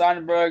Dennis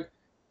Seidenberg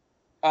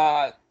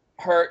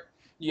hurt.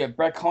 You have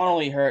Brett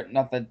Connolly hurt.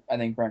 Not that I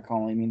think Brett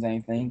Connolly means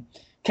anything.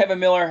 Kevin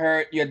Miller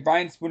hurt. You had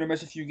Brian Spooner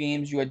miss a few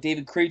games. You had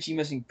David Krejci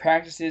missing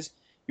practices.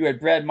 You had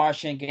Brad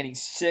Marchand getting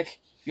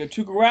sick. You had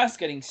Tuukka Rask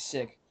getting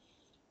sick.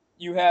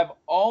 You have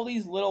all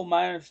these little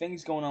minor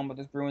things going on with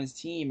this Bruins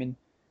team, and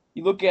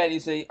you look at it and you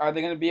say, are they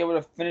going to be able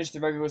to finish the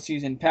regular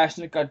season?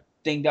 Passionate got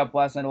dinged up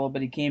last night a little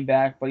bit. He came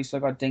back, but he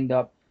still got dinged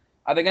up.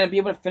 Are they going to be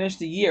able to finish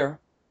the year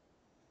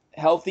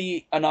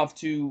healthy enough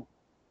to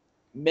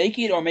make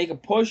it or make a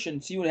push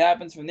and see what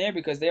happens from there?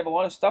 Because they have a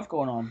lot of stuff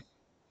going on.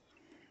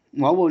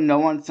 Well, we'll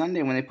know on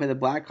Sunday when they play the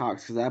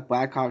Blackhawks, because that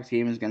Blackhawks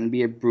game is going to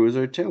be a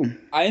bruiser, too.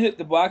 I think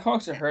the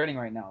Blackhawks are hurting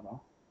right now, though.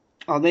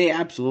 Oh, they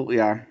absolutely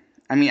are.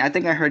 I mean, I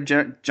think I heard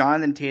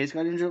Jonathan Toews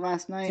got injured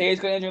last night. Toews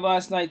got injured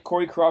last night.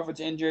 Corey Crawford's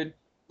injured.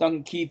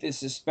 Duncan Keith is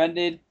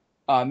suspended.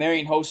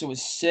 Marian Hossa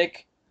was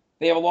sick.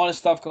 They have a lot of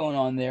stuff going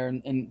on there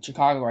in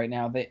Chicago right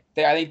now. I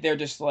think they're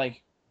just trying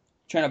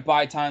to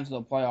buy time to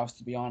the playoffs,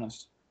 to be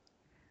honest.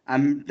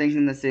 I'm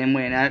thinking the same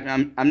way,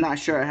 and I'm not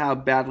sure how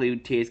badly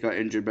Toews got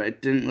injured, but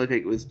it didn't look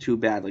like it was too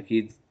bad. Like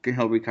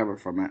he'll recover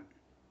from it.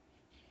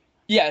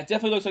 Yeah, it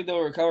definitely looks like they'll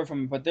recover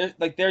from it, but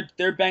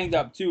they're banged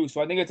up too.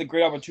 So I think it's a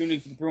great opportunity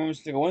for the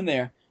Bruins to go in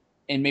there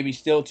and maybe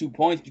steal 2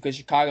 points because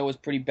Chicago was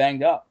pretty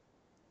banged up.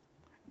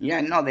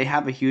 Yeah, no, they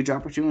have a huge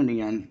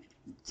opportunity on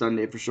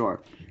Sunday for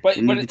sure. But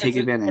they need to take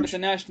advantage. But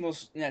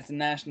it's a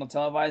national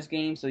televised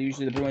game, so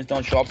usually the Bruins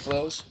don't show up for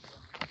those.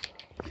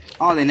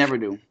 Oh, they never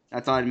do.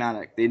 That's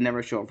automatic. They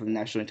never show up for the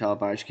nationally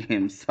televised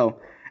games, so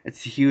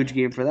it's a huge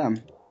game for them.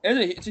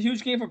 It's a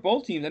huge game for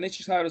both teams. I think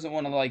Chicago doesn't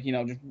want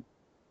to just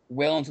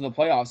wail into the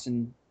playoffs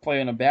and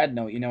play on a bad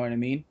note. You know what I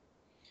mean?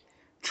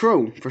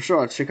 True, for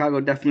sure.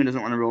 Chicago definitely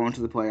doesn't want to roll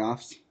into the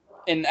playoffs.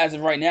 And as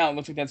of right now, it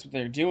looks like that's what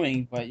they're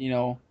doing. But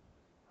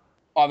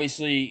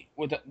obviously,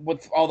 with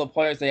all the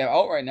players they have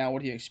out right now,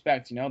 what do you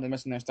expect? They're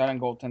missing their starting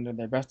goaltender,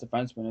 their best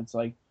defenseman. It's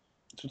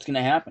what's going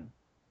to happen.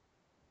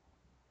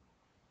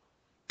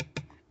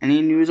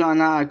 Any news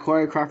on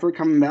Corey Crawford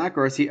coming back,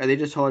 or are they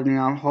just holding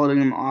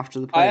him off to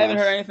the playoffs? I haven't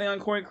heard anything on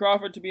Corey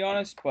Crawford, to be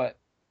honest, but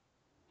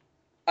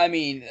I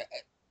mean,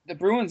 the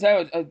Bruins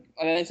have,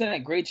 a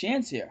great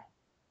chance here.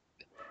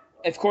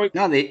 If Corey,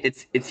 No,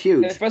 it's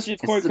huge. especially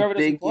if Corey Crawford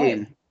doesn't play.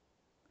 Game.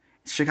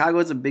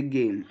 Chicago's a big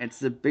game. It's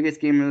the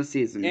biggest game of the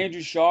season.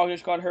 Andrew Shaw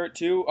just got hurt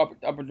too,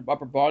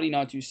 upper body,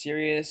 not too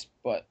serious,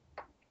 but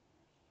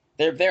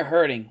they're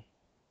hurting.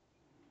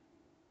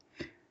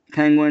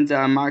 Penguins,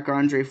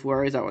 Marc-Andre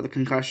Fleury is out with a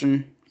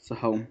concussion,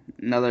 so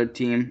another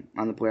team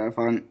on the playoff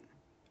hunt.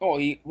 Oh,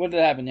 what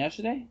did happen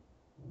yesterday?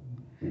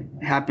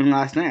 It happened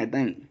last night, I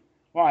think.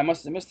 Wow, I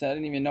must have missed that. I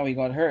didn't even know he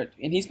got hurt.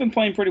 And he's been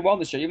playing pretty well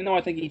this year, even though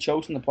I think he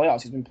choked in the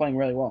playoffs. He's been playing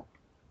really well.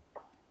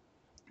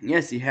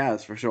 Yes, he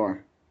has, for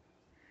sure.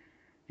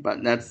 But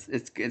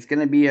it's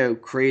going to be a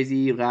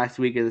crazy last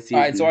week of the season.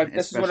 All right, so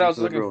this is what I was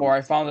looking for.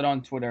 I found it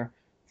on Twitter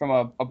from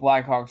a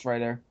Blackhawks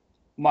writer,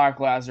 Mark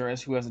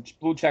Lazarus, who has a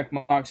blue check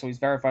mark, so he's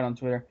verified on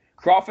Twitter.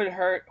 Crawford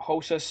hurt,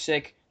 Hossa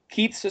sick,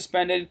 Keith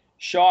suspended,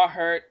 Shaw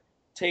hurt,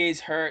 Tays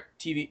hurt,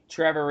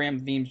 Trevor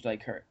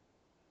Ramsdale hurt.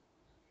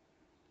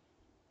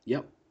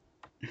 Yep.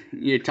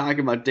 You're talking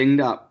about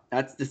dinged up.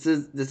 This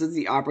is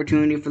the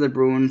opportunity for the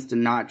Bruins to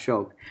not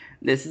choke.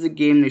 This is a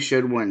game they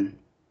should win.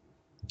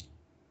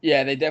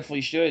 Yeah, they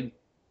definitely should.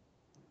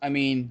 I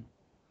mean,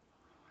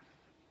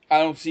 I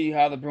don't see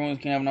how the Bruins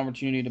can have an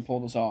opportunity to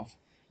pull this off.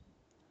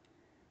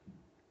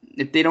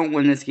 If they don't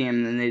win this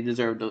game, then they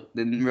deserve to.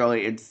 Then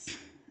really, it's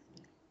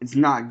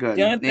not good.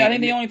 I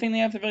think the only thing they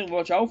have to really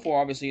watch out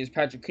for, obviously, is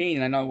Patrick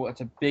Kane. And I know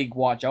it's a big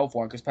watch out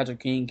for because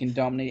Patrick Kane can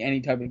dominate any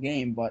type of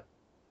game, but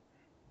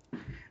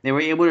they were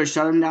able to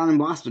shut him down in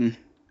Boston.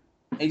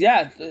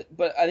 Yeah,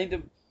 but I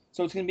think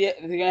so it's gonna be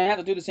they're gonna have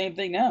to do the same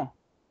thing now.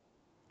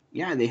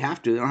 Yeah, they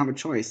have to. They don't have a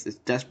choice. It's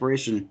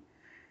desperation.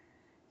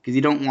 Because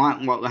you don't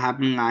want what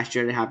happened last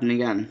year to happen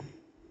again.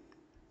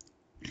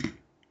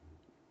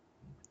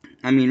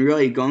 I mean,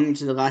 really, going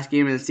into the last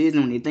game of the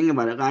season, when you think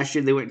about it, last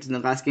year they went to the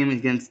last game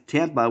against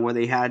Tampa where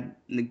they had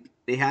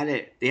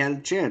a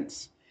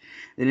chance.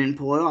 They didn't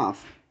pull it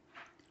off.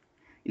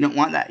 You don't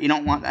want that. You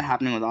don't want that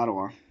happening with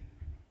Ottawa.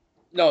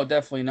 No,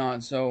 definitely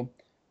not. So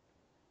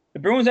the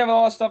Bruins have a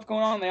lot of stuff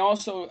going on. They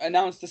also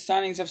announced the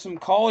signings of some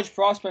college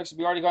prospects.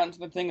 We already got into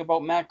the thing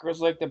about Matt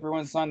Grzelcyk. The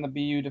Bruins signed the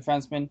BU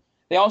defenseman.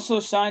 They also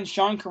signed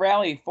Sean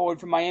Corrali, forward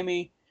from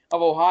Miami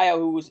of Ohio,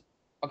 who was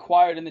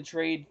acquired in the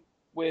trade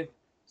with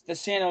the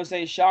San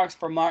Jose Sharks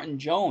for Martin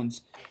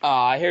Jones.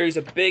 I hear he's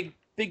a big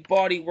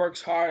body,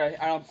 works hard.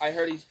 I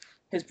heard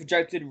his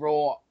projected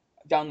role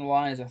down the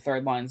line is a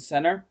third line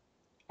center.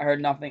 I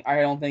heard nothing.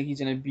 I don't think he's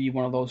going to be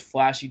one of those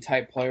flashy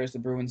type players the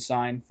Bruins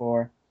signed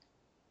for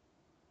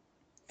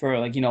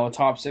a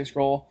top 6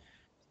 role.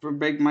 For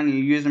big money,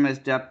 you use him as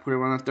depth, put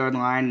him on the third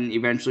line, and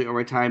eventually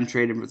over time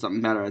trade him for something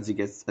better as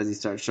he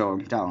starts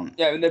showing talent.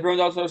 Yeah, and the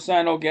Bruins also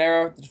signed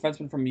O'Gara, the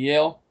defenseman from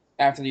Yale,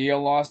 after the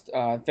Yale lost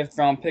 5th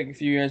round pick a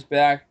few years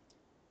back.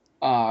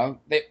 I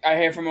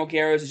hear from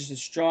O'Gara is just a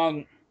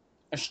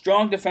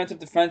strong defensive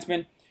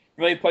defenseman.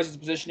 Really plays his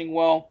positioning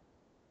well.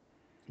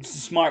 He's a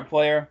smart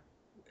player.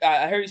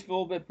 I heard he's a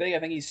little bit big. I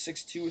think he's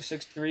 6'2",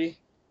 6'3",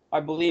 I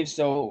believe.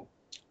 So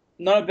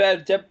not a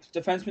bad depth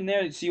defenseman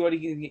there. See what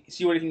he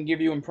can give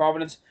you in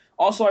Providence.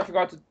 Also, I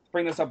forgot to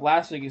bring this up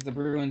last week. Is the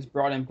Bruins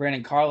brought in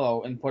Brandon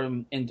Carlo and put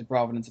him into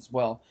Providence as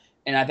well,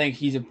 and I think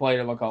he's a player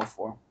to look out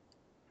for.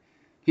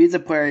 He's a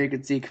player you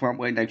could see come up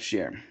with next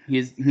year.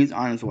 He's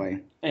on his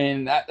way.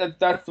 And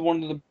that's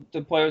one of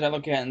the players I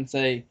look at and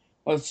say,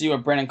 let's see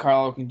what Brandon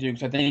Carlo can do.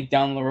 Because I think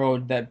down the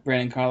road that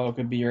Brandon Carlo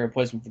could be your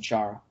replacement for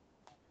Chara.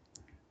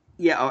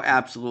 Yeah, oh,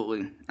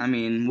 absolutely. I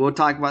mean, we'll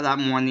talk about that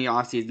more in the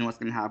offseason, what's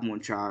going to happen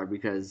with Chara,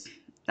 because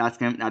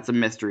that's a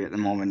mystery at the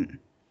moment.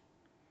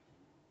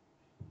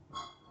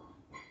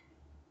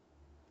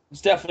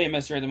 It's definitely a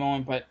mystery at the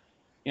moment, but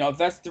if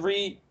that's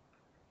three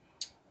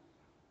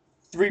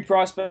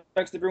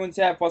prospects the Bruins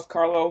have plus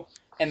Carlo,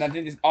 and I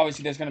think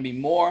obviously there's going to be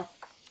more.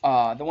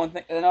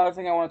 Another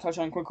thing I want to touch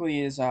on quickly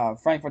is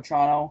Frank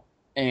Vatrano.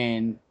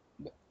 And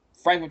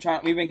Frank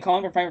Vatrano, we've been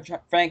calling for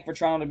Frank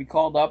Vatrano to be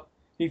called up.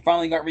 He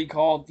finally got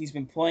recalled. He's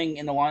been playing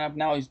in the lineup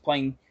now. He's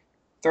playing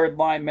third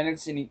line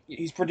minutes, and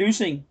he's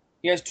producing.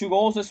 He has 2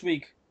 goals this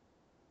week.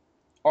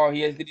 Or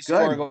did he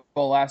score a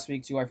goal last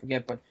week too? I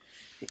forget. But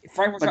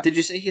Frank Vatrano. But did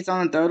you say he's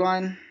on the third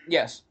line?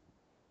 Yes.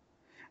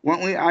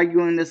 Weren't we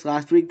arguing this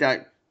last week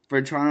that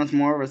Vatrano's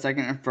more of a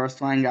second and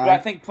first line guy? But I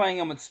think playing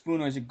him with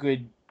Spooner is a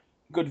good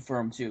for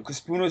him too, because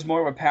Spooner's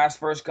more of a pass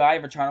first guy.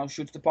 Vatrano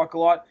shoots the puck a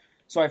lot,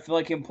 so I feel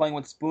like him playing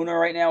with Spooner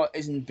right now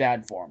isn't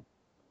bad for him.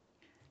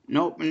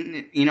 Nope.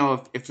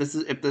 If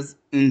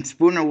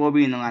Spooner will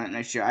be in the lineup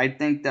next year, I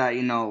think that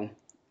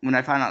when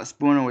I found out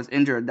Spooner was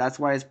injured, that's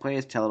why his play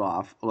is tailed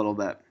off a little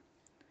bit,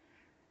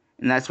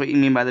 and that's what you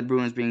mean by the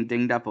Bruins being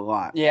dinged up a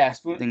lot. Yeah,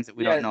 things that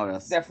we don't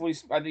notice. Definitely,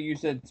 I think you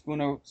said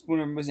Spooner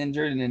was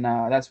injured, and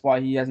that's why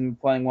he hasn't been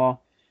playing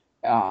well.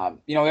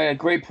 He had a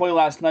great play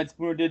last night.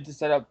 Spooner did to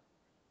set up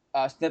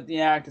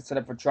Stempniak, to set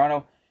up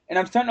Vatrano, and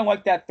I'm starting to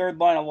like that third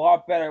line a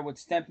lot better with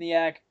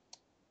Stempniak,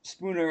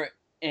 Spooner,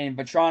 in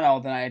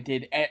Vetrano than I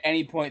did at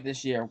any point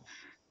this year.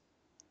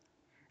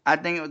 I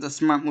think it was a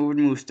smart move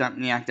to move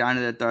Stempniak down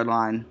to the third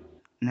line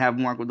and have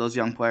him work with those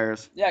young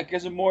players. Yeah, it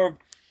gives them more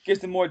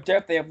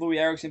depth. They have Louis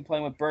Eriksson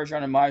playing with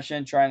Bergeron and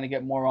Marchand, trying to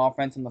get more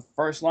offense in the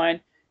first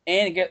line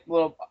and get a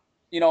little.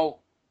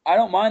 I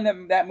don't mind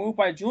that move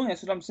by Julien.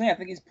 That's what I'm saying. I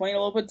think he's playing a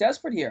little bit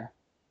desperate here.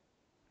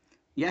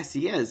 Yes,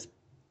 he is.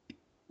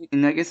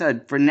 And like I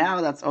said, for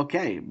now that's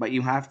okay, but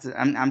you have to.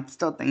 I'm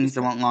still thinking he's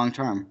the one long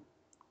term.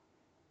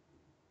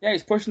 Yeah,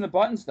 he's pushing the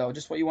buttons though,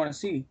 just what you want to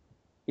see.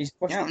 He's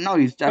pushing. Yeah, no,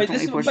 he's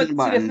definitely pushing the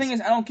buttons. See, the thing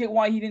is, I don't get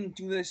why he didn't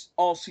do this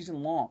all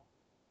season long.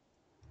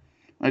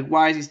 Like,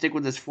 why does he stick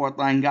with his fourth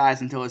line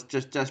guys until it's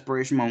just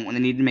desperation moment when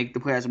they need to make the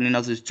playoffs when he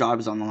knows his job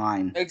is on the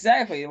line?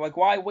 Exactly. Like,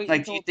 why wait?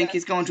 Like, do you think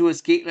he's going to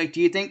escape? Like,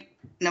 do you think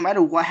no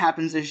matter what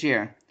happens this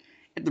year,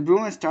 if the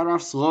Bruins start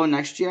off slow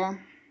next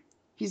year,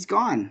 he's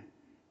gone.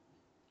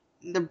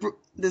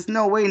 There's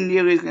no way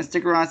Neely's going to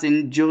stick around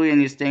saying,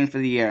 Julien, you're staying for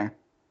the year.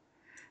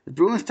 The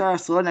Bruins start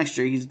off slow next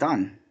year, he's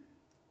done.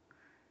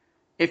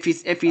 If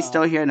he's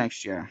still here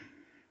next year.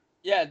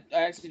 Yeah,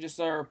 I actually just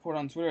saw a report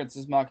on Twitter. It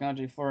says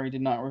Marc-Andre Fleury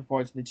did not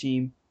report to the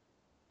team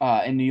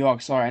in New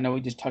York. Sorry, I know we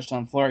just touched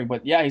on Fleury,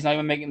 but yeah, he's not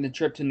even making the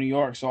trip to New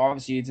York, so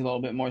obviously it's a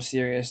little bit more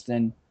serious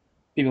than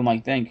people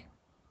might think.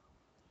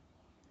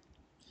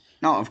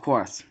 No, of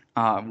course.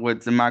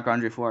 With the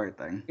Marc-Andre Fleury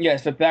thing.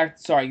 Yes, but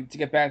to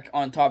get back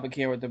on topic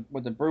here with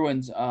the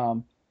Bruins.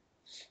 I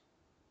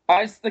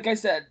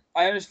understand.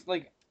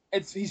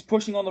 He's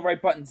pushing all the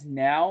right buttons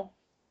now,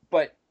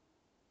 but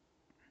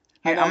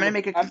hey, I'm gonna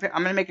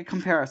make a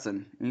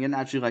comparison. You're gonna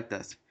actually like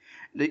this.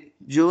 If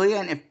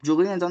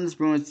Julien's on this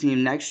Bruins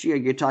team next year,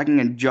 you're talking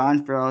a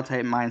John Farrell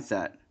type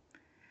mindset,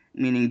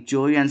 meaning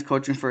Julien's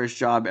coaching for his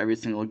job every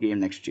single game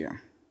next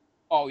year.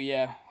 Oh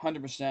yeah,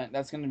 100%.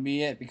 That's gonna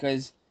be it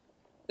because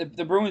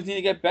the Bruins need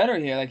to get better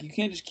here. Like, you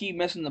can't just keep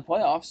missing the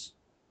playoffs.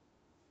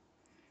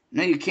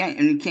 No, you can't,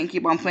 and you can't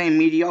keep on playing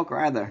mediocre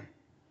either.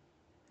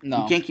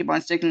 No, you can't keep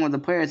on sticking with the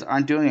players that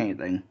aren't doing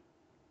anything.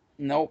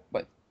 Nope,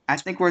 but I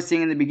think we're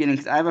seeing in the beginning.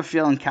 Cause I have a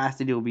feeling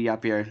Cassidy will be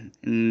up here in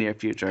the near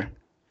future.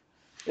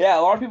 Yeah,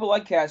 a lot of people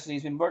like Cassidy.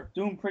 He's been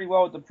doing pretty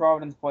well with the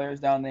Providence players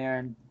down there,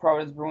 and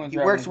Providence Bruins. He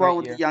works well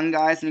with the young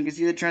guys, and you can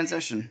see the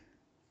transition.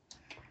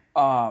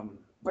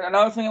 But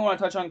another thing I want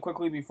to touch on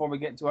quickly before we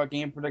get to our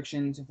game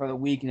predictions for the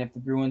week, and if the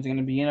Bruins are going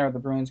to be in or if the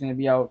Bruins are going to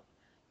be out.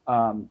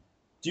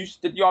 You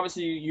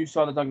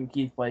saw the Duncan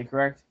Keith play,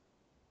 correct?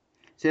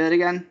 Say that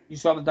again. You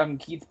saw the Duncan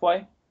Keith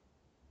play?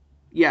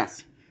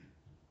 Yes.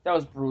 That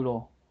was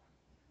brutal.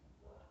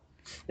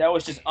 That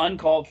was just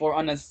uncalled for,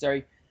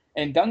 unnecessary.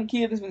 And Duncan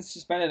Keith has been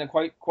suspended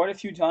quite a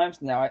few times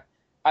now.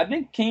 I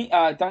think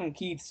Duncan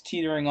Keith's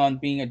teetering on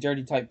being a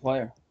dirty type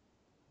player.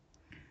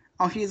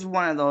 Oh, he's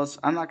one of those.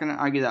 I'm not going to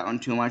argue that one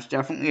too much.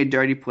 Definitely a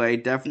dirty play.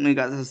 Definitely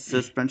got the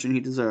suspension he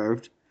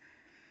deserved.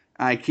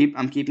 I'm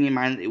keeping in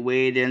mind that they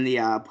weighed in the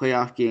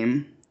playoff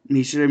game.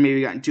 He should have maybe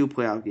gotten 2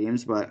 playoff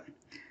games, but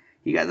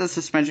he got the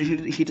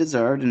suspension he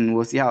deserved, and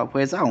we'll see how it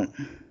plays out.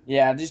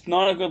 Yeah, just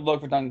not a good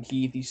look for Duncan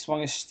Keith. He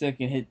swung his stick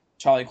and hit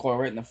Charlie Coyle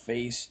right in the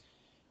face.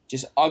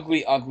 Just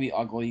ugly, ugly,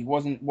 ugly. He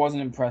wasn't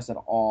impressed at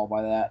all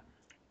by that.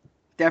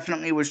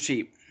 Definitely was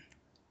cheap.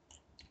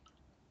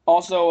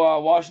 Also,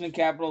 Washington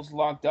Capitals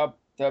locked up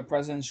the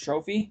President's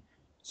Trophy.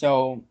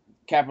 So,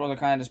 Capitals are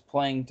kind of just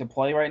playing to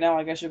play right now,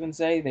 I guess you can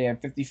say. They have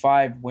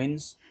 55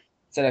 wins,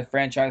 set a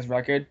franchise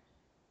record.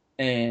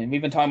 And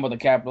we've been talking about the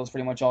Capitals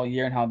pretty much all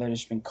year and how they've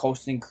just been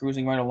coasting,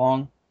 cruising right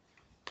along.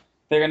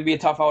 They're going to be a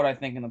tough out, I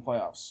think, in the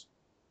playoffs.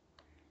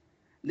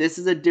 This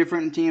is a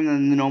different team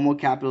than the normal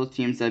Capitals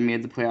teams that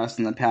made the playoffs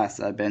in the past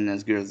that have been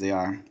as good as they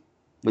are.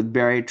 With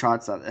Barry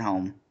Trotz at the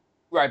helm.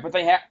 Right, but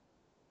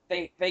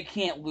they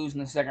can't lose in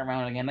the second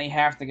round again. They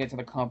have to get to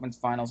the conference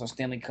finals or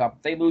Stanley Cup.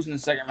 If they lose in the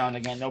second round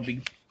again, they'll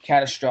be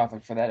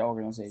catastrophic for that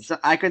organization. So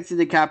I could see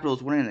the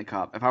Capitals winning the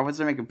Cup. If I was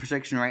to make a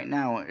prediction right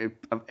now,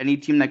 of any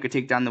team that could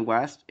take down the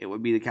West, it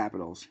would be the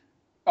Capitals.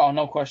 Oh,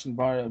 no question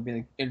about it.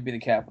 It would be the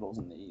Capitals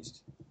in the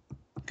East.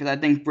 Because I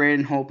think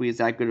Braden Holtby is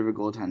that good of a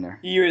goaltender.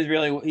 He is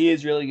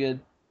really good.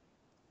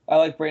 I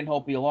like Braden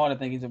Holtby a lot. I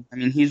think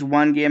he's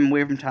 1 game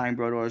away from tying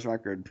Brodor's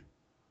record.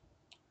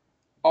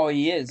 Oh,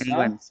 he is. And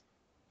wins.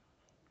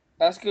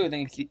 That's good.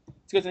 It's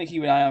good to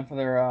keep an eye on for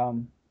their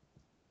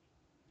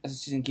as the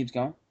season keeps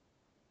going.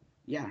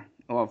 Yeah.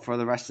 Well, for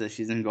the rest of the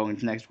season going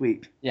to next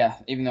week. Yeah,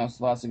 even though it's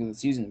the last week of the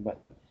season,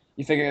 but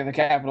you figure the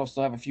Capitals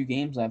still have a few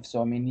games left,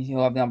 so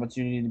he'll have the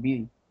opportunity to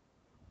beat.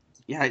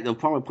 Yeah, they'll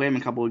probably play him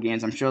a couple of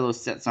games. I'm sure they'll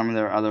sit some of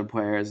their other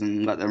players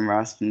and let them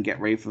rest and get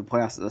ready for the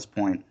playoffs at this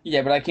point.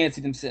 Yeah, but I can't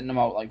see them sitting them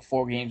out like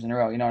 4 games in a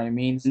row. You know what I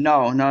mean?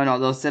 No.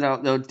 They'll sit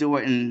out. They'll do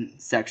it in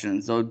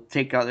sections. They'll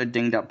take out their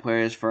dinged up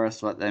players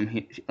first, let them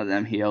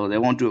heal. They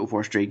won't do it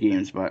 4 straight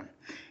games, but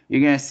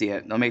you're gonna see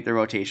it. They'll make their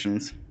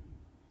rotations.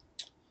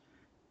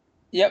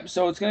 Yep.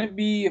 So it's gonna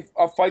be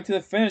a fight to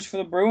the finish for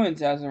the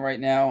Bruins as of right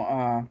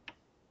now.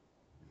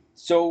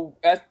 So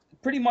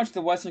pretty much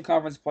the Western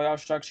Conference playoff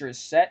structure is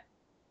set.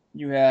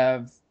 You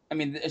have,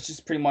 it's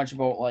just pretty much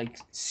about like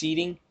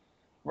seeding.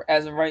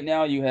 As of right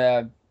now, you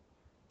have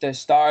the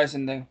Stars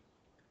and the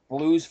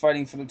Blues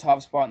fighting for the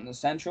top spot in the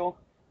Central,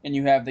 and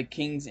you have the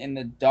Kings and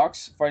the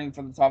Ducks fighting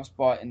for the top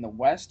spot in the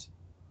West.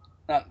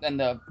 What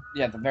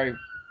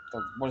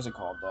is it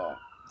called?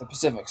 The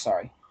Pacific.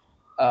 Sorry.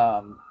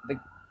 The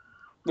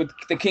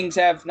Kings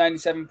have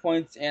 97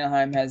 points.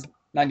 Anaheim has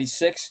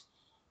 96.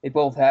 They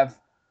both have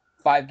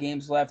 5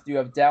 games left. You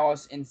have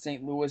Dallas and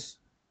St. Louis.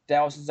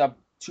 Dallas is up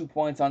 2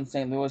 points on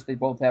St. Louis. They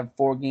both have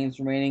 4 games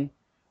remaining.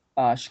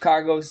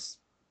 Chicago's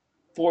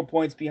 4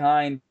 points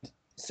behind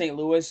St.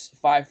 Louis.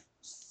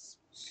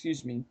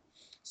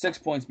 6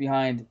 points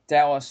behind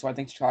Dallas. So I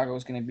think Chicago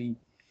is going to be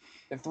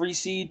the 3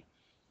 seed.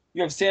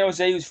 You have San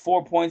Jose, who's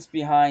 4 points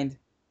behind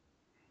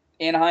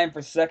Anaheim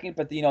for second,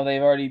 but they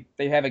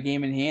have a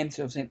game in hand.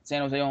 So San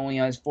Jose only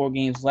has 4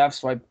 games left.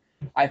 So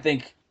I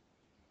think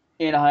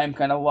Anaheim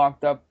kind of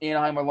locked up.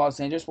 Anaheim or Los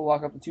Angeles will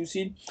lock up the 2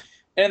 seed.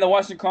 And in the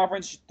Western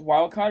Conference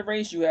wild card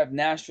race, you have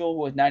Nashville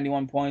who has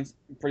 91 points,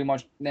 pretty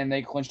much. Then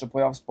they clinched a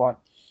playoff spot.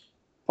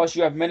 Plus,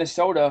 you have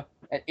Minnesota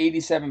at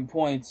 87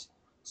 points.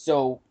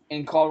 So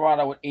in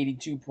Colorado with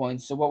 82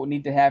 points. So what would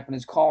need to happen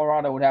is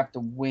Colorado would have to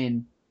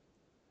win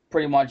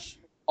pretty much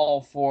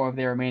all 4 of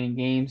their remaining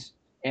games,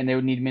 and they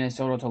would need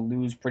Minnesota to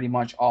lose pretty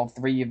much all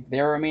 3 of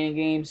their remaining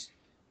games,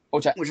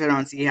 which I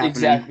don't see happening.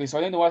 Exactly. So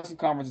I think the Western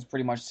Conference is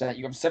pretty much set.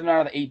 You have 7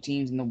 out of the 8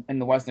 teams in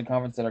the Western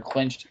Conference that are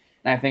clinched,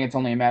 and I think it's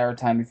only a matter of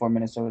time before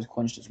Minnesota is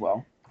clinched as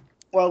well.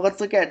 Well,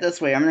 let's look at it this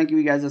way. I'm going to give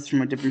you guys this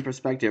from a different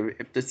perspective.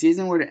 If the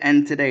season were to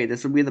end today,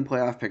 this would be the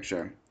playoff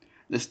picture.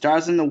 The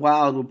Stars and the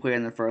Wild will play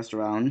in the first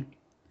round.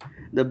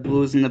 The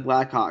Blues and the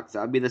Blackhawks.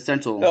 That would be the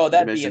Central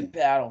that'd Division. be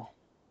a battle.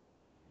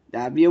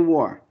 That'd be a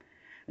war.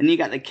 Then you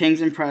got the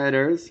Kings and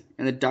Predators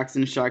and the Ducks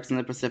and Sharks in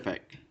the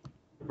Pacific.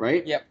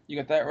 Right? Yep, you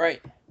got that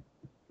right.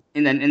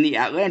 And then in the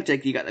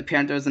Atlantic, you got the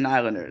Panthers and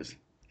Islanders.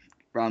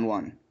 Round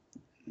 1.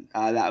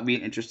 That would be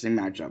an interesting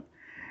matchup.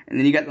 And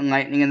then you got the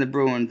Lightning and the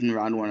Bruins in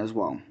round 1 as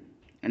well.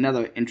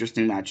 Another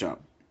interesting matchup.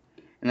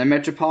 In the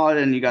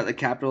Metropolitan, you got the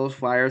Capitals,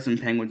 Flyers,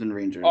 and Penguins and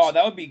Rangers. Oh,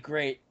 that would be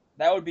great.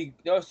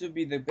 Those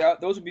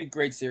would be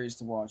great series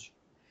to watch.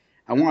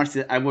 I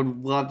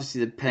would love to see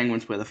the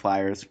Penguins play the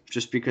Flyers,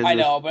 just because. I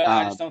know, but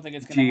I just don't think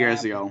it's going to happen. 2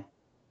 years ago,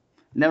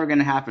 never going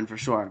to happen for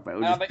sure. But it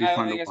would just be fun to watch. I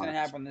don't think it's going to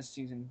happen this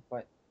season,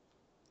 but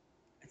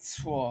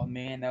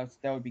man, that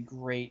would be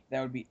great.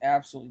 That would be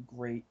absolutely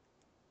great.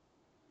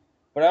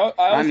 But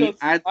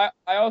I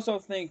also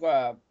think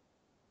the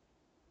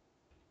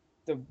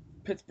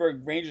Pittsburgh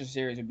Rangers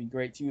series would be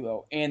great too,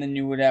 though, and then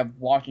you would have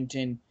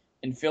Washington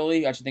and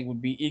Philly, which I think would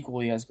be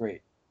equally as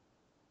great.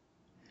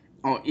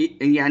 Oh,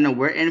 yeah, no,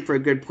 we're in for a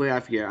good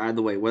playoff year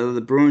either way. Whether the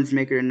Bruins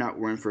make it or not,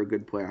 we're in for a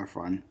good playoff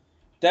run.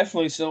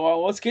 Definitely.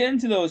 So let's get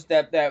into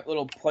that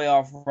little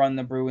playoff run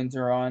the Bruins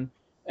are on.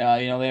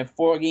 They have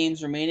 4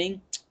 games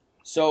remaining.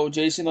 So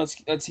Jason,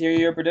 let's hear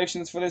your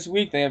predictions for this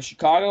week. They have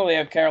Chicago, they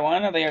have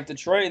Carolina, they have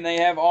Detroit, and they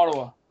have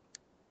Ottawa.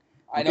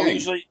 Okay.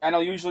 I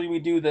know usually we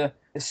do the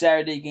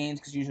Saturday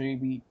games because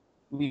usually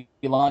we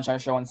launch our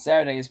show on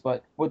Saturdays,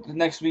 but with the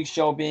next week's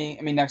game being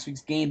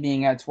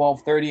at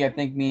 12:30, I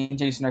think me and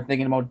Jason are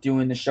thinking about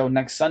doing the show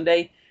next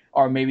Sunday,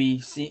 or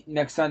maybe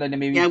next Sunday to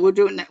maybe. Yeah, we'll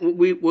do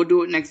it. We'll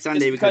do it next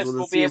Sunday because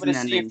we'll be able to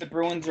see if the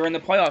Bruins are in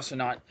the playoffs or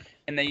not,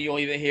 and then you'll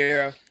either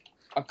hear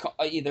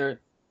either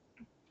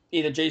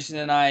Jason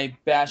and I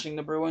bashing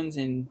the Bruins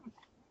and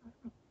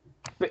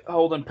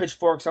holding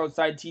pitchforks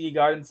outside TD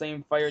Garden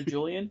saying fire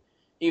Julien,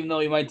 even though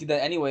we might do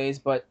that anyways,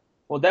 but.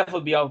 We'll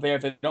definitely be out there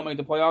if they don't make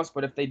the playoffs,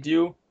 but if they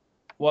do,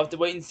 we'll have to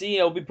wait and see.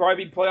 It'll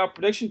probably be playoff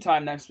prediction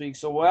time next week,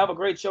 so we'll have a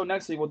great show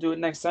next week. We'll do it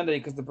next Sunday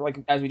because,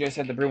 as we just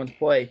said, the Bruins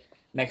play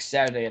next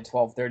Saturday at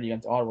 12:30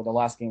 against Ottawa, the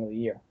last game of the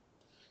year.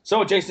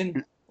 So,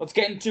 Jason, let's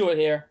get into it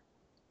here.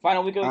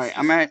 Final week of the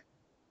season. All right,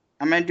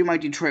 I'm gonna do my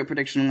Detroit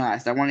prediction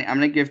last. I'm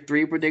gonna give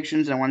 3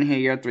 predictions. I want to hear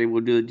your 3.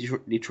 We'll do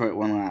the Detroit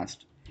one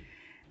last.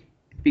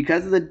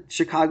 Because of the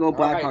Chicago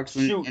Blackhawks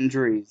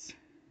injuries,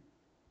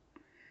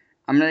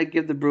 I'm gonna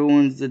give the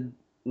Bruins the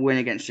win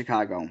against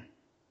Chicago.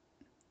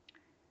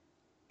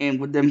 And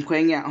with them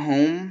playing at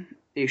home,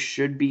 they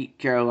should beat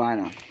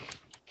Carolina.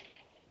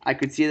 I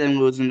could see them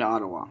losing to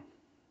Ottawa.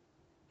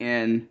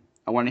 And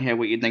I want to hear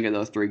what you think of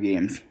those 3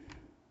 games.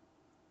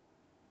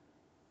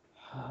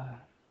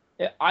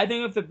 I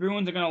think if the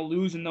Bruins are going to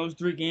lose in those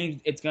 3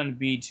 games, it's going to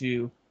be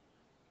to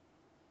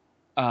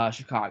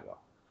Chicago.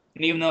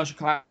 And even though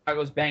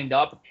Chicago's banged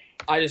up,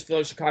 I just feel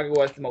like Chicago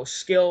has the most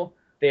skill.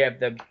 They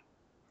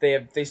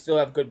still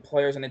have good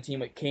players on the team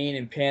like Kane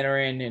and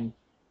Panarin and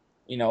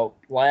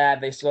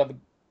Ladd. They still have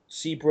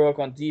Seabrook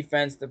on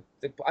defense.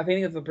 I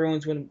think if the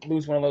Bruins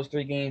lose one of those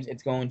 3 games,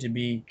 it's going to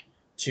be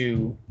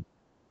to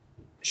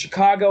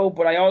Chicago.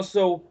 But I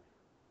also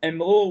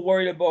am a little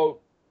worried about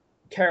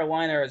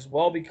Carolina as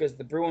well because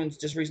the Bruins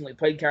just recently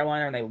played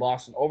Carolina and they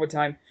lost in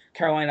overtime.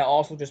 Carolina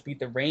also just beat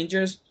the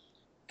Rangers.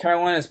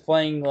 Carolina's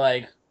playing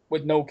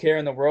with no care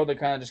in the world. They're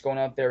kind of just going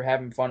out there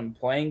having fun and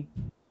playing.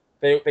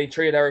 They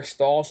traded Eric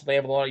Staal, so they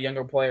have a lot of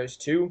younger players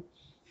too.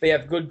 They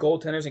have good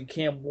goaltenders in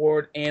Cam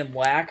Ward and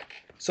Lack.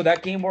 So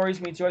that game worries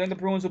me too. I think the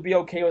Bruins will be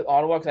okay with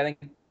Ottawa because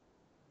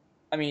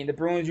the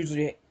Bruins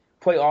usually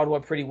play Ottawa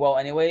pretty well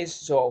anyways.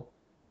 So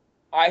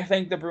I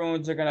think the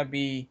Bruins are going to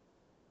be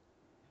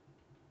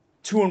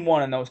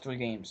 2-1 in those 3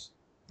 games.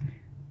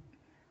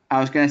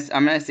 I'm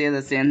gonna say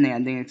the same thing.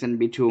 I think it's gonna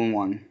be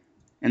 2-1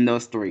 in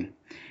those 3,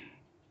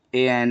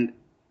 and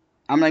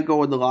I'm gonna go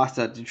with the loss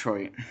at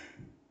Detroit.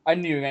 I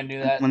knew you were going to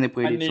do that. When they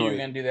play I knew Detroit. you were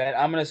going to do that.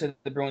 I'm going to say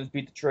the Bruins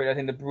beat Detroit. I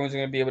think the Bruins are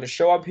going to be able to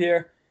show up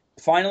here,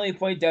 finally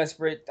play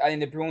desperate. I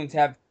think the Bruins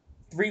have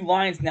 3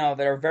 lines now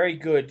that are very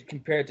good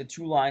compared to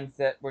 2 lines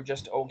that were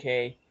just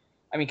okay.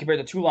 I mean, compared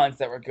to 2 lines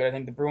that were good. I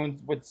think the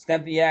Bruins, with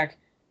Stempniak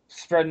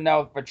spreading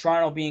out,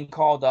 Vetrano being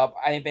called up,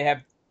 I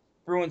think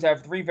Bruins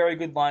have 3 very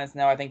good lines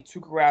now. I think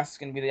Tuukka Rask is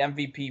going to be the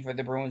MVP for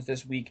the Bruins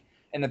this week,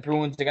 and the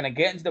Bruins are going to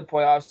get into the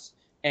playoffs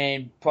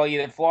and play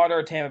either Florida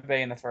or Tampa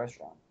Bay in the first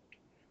round.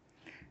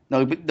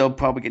 They'll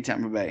probably get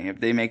Tampa Bay if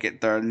they make it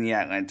third in the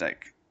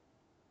Atlantic.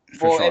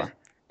 For sure.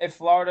 If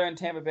Florida and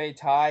Tampa Bay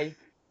tie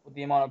with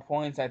the amount of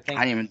points, I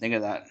didn't even think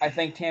of that. I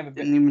think Tampa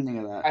Bay didn't even think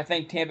of that. I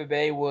think Tampa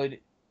Bay would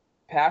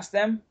pass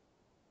them.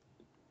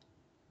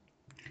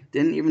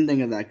 Didn't even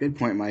think of that. Good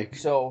point, Mike.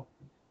 So,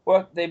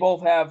 well, they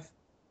both have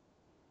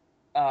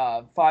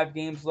 5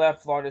 games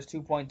left. Florida's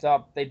 2 points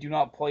up. They do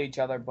not play each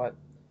other, but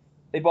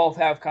they both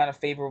have kind of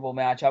favorable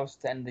matchups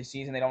at the end of the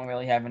season. They don't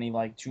really have any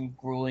like too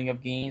grueling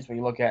of games where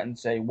you look at and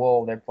say,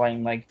 "Whoa, they're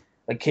playing like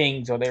the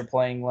Kings," or they're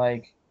playing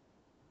like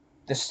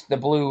the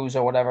Blues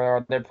or whatever,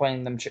 or they're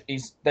playing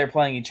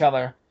each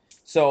other.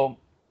 So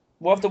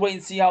we'll have to wait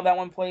and see how that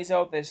one plays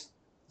out. There's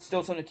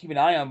still something to keep an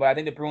eye on, but I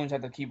think the Bruins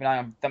have to keep an eye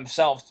on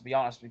themselves, to be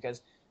honest,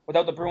 because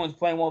without the Bruins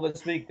playing well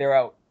this week, they're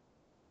out.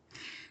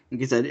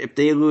 Like I said, if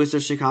they lose to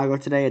Chicago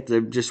today, it's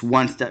just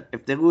one step.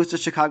 If they lose to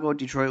Chicago,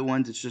 Detroit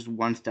wins, it's just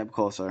one step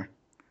closer.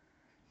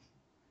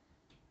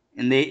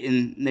 And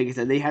like I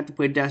said, they had to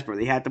play desperate.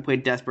 They had to play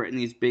desperate in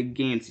these big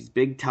games, these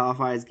big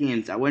televised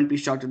games. I wouldn't be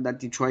shocked if that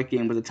Detroit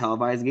game was a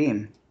televised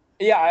game.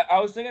 Yeah, I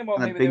was thinking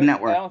about maybe big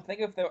network. I was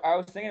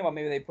thinking about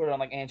maybe they put it on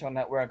like Anton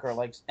Network or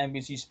like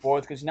NBC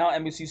Sports, because now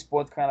NBC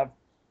Sports kind of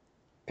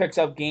picks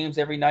up games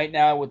every night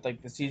now with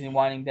like the season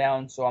winding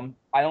down. So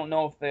I don't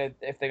know if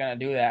they're gonna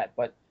do that,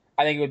 but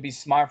I think it would be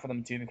smart for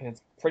them to, because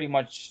it's pretty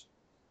much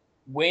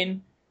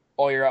win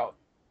or you're out.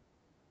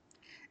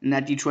 And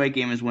that Detroit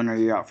game is win or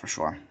you're out for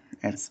sure.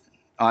 It's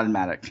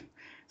automatic.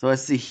 So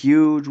it's a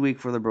huge week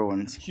for the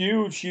Bruins.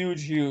 Huge.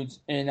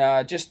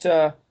 And just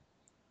to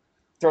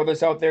throw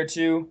this out there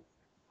too,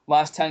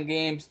 last 10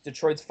 games,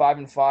 Detroit's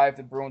 5-5.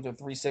 The Bruins are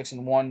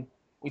 3-6-1.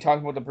 We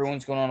talked about the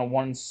Bruins going on a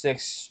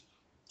 1-6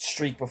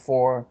 streak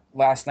before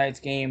last night's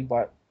game,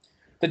 but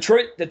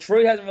Detroit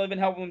hasn't really been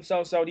helping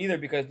themselves out either,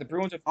 because the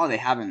Bruins are they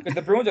haven't. Because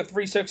the Bruins are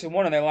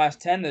 3-6-1 in their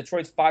last 10.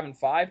 Detroit's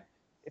 5-5.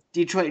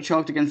 Detroit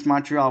choked against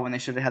Montreal when they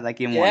should have had that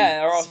game won.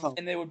 Yeah,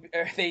 and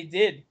they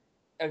did.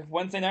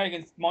 Wednesday night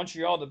against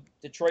Montreal, the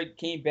Detroit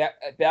came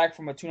back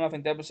from a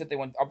 2-0 deficit. They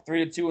went up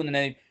 3-2, and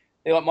then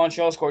they let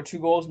Montreal score 2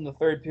 goals in the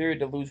third period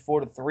to lose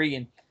 4-3,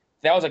 and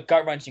that was a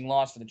gut-wrenching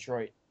loss for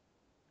Detroit.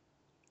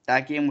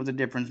 That game was a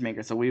difference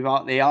maker. So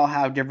they all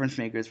have difference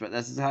makers, but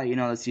this is how you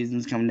know the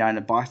season's coming down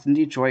to Boston,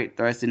 Detroit,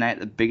 Thursday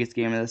night, the biggest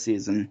game of the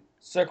season.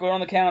 Circle it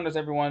on the calendars,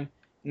 everyone.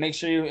 Make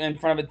sure you're in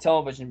front of a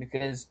television,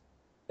 because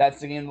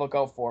that's the game to look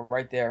out for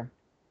right there.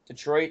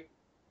 Detroit,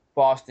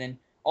 Boston.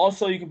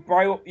 Also, you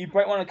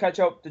might want to catch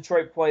up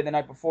Detroit play the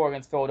night before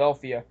against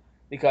Philadelphia,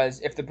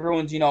 because if the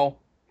Bruins,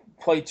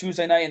 play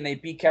Tuesday night and they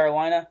beat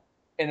Carolina,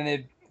 and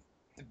then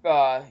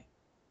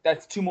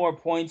that's 2 more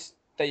points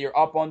that you're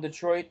up on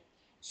Detroit.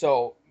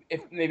 So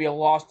if maybe a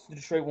loss to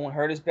Detroit won't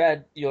hurt as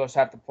bad, you'll just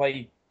have to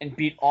play and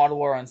beat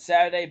Ottawa on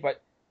Saturday.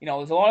 But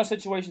there's a lot of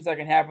situations that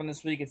can happen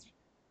this week. It's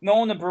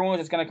knowing the Bruins,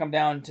 it's going to come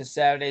down to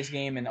Saturday's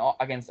game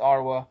against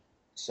Ottawa.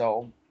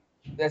 So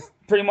that's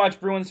pretty much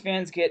Bruins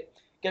fans get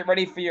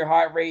ready for your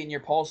heart rate and your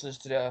pulses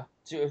to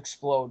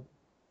explode.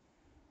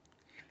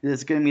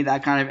 It's going to be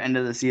that kind of end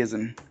of the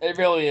season. It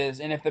really is.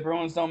 And if the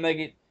Bruins don't make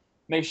it,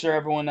 make sure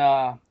everyone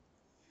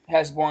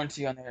has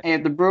warranty on there. And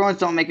if the Bruins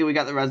don't make it, we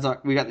got the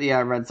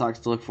Red Sox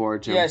to look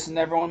forward to. Yes, and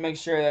everyone make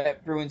sure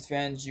that Bruins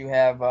fans, you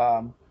have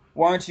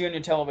warranty on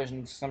your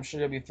television, because I'm sure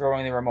you'll be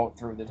throwing the remote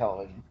through the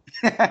television.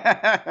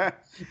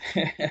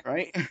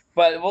 Right?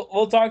 But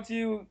we'll talk to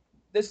you.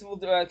 This will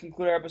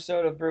conclude our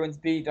episode of Bruins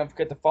Beat. Don't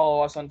forget to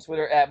follow us on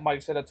Twitter at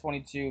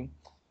MikeSetta22,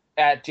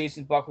 at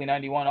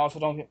JasonBuckley91. Also,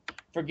 don't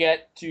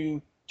forget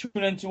to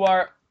tune into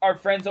our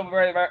friends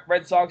over at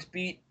Red Sox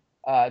Beat.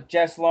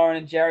 Jess, Lauren,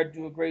 and Jared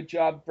do a great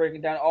job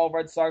breaking down all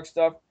Red Sox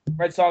stuff.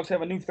 Red Sox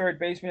have a new third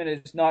baseman.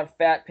 It's not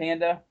Fat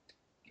Panda.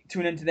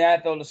 Tune into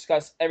that. They'll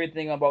discuss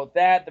everything about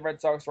that. The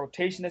Red Sox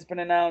rotation has been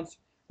announced.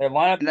 Their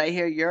lineup. And I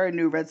hear you're a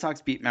new Red Sox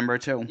Beat member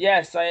too.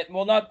 Yes, I'm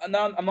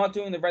not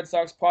doing the Red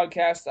Sox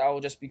podcast. I will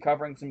just be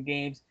covering some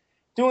games,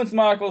 doing some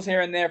articles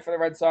here and there for the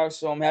Red Sox.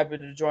 So I'm happy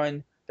to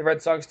join the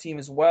Red Sox team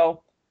as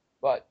well.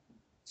 But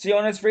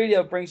CLNS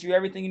Radio brings you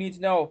everything you need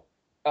to know.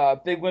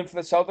 Big win for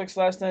the Celtics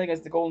last night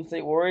against the Golden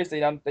State Warriors.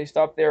 They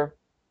stopped their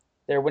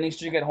winning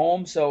streak at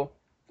home. So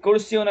go to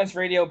CLNS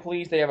Radio,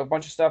 please. They have a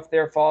bunch of stuff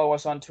there. Follow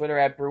us on Twitter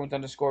at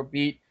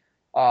Bruins_beat.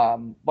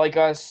 Like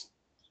us.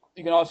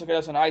 You can also get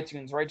us on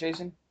iTunes, right,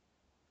 Jason?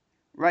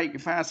 Right, you can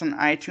find us on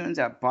iTunes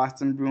at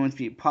Boston Bruins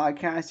Beat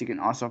Podcast. You can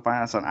also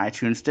find us on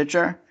iTunes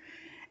Stitcher.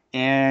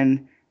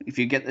 And if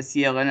you get the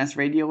CLNS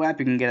radio app,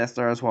 you can get us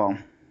there as well.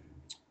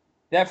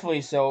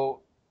 Definitely.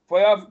 So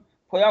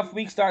playoff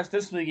week starts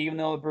this week, even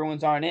though the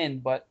Bruins aren't in.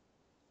 But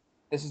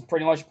this is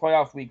pretty much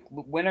playoff week.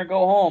 Win or go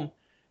home.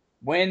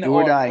 Win Do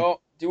or die.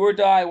 do or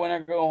die. Win or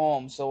go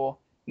home. So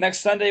next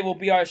Sunday will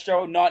be our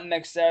show, not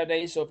next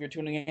Saturday. So if you're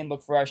tuning in,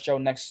 look for our show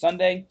next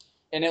Sunday,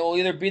 and it will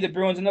either be the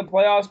Bruins in the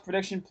playoffs,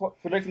 predicting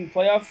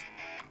playoff.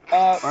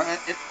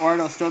 Or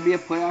it'll still be a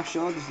playoff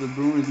show because the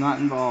Bruins not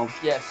involved.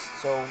 Yes.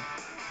 So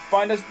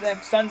find us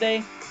next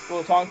Sunday.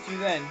 We'll talk to you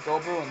then. Go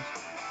Bruins.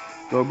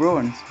 Go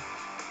Bruins.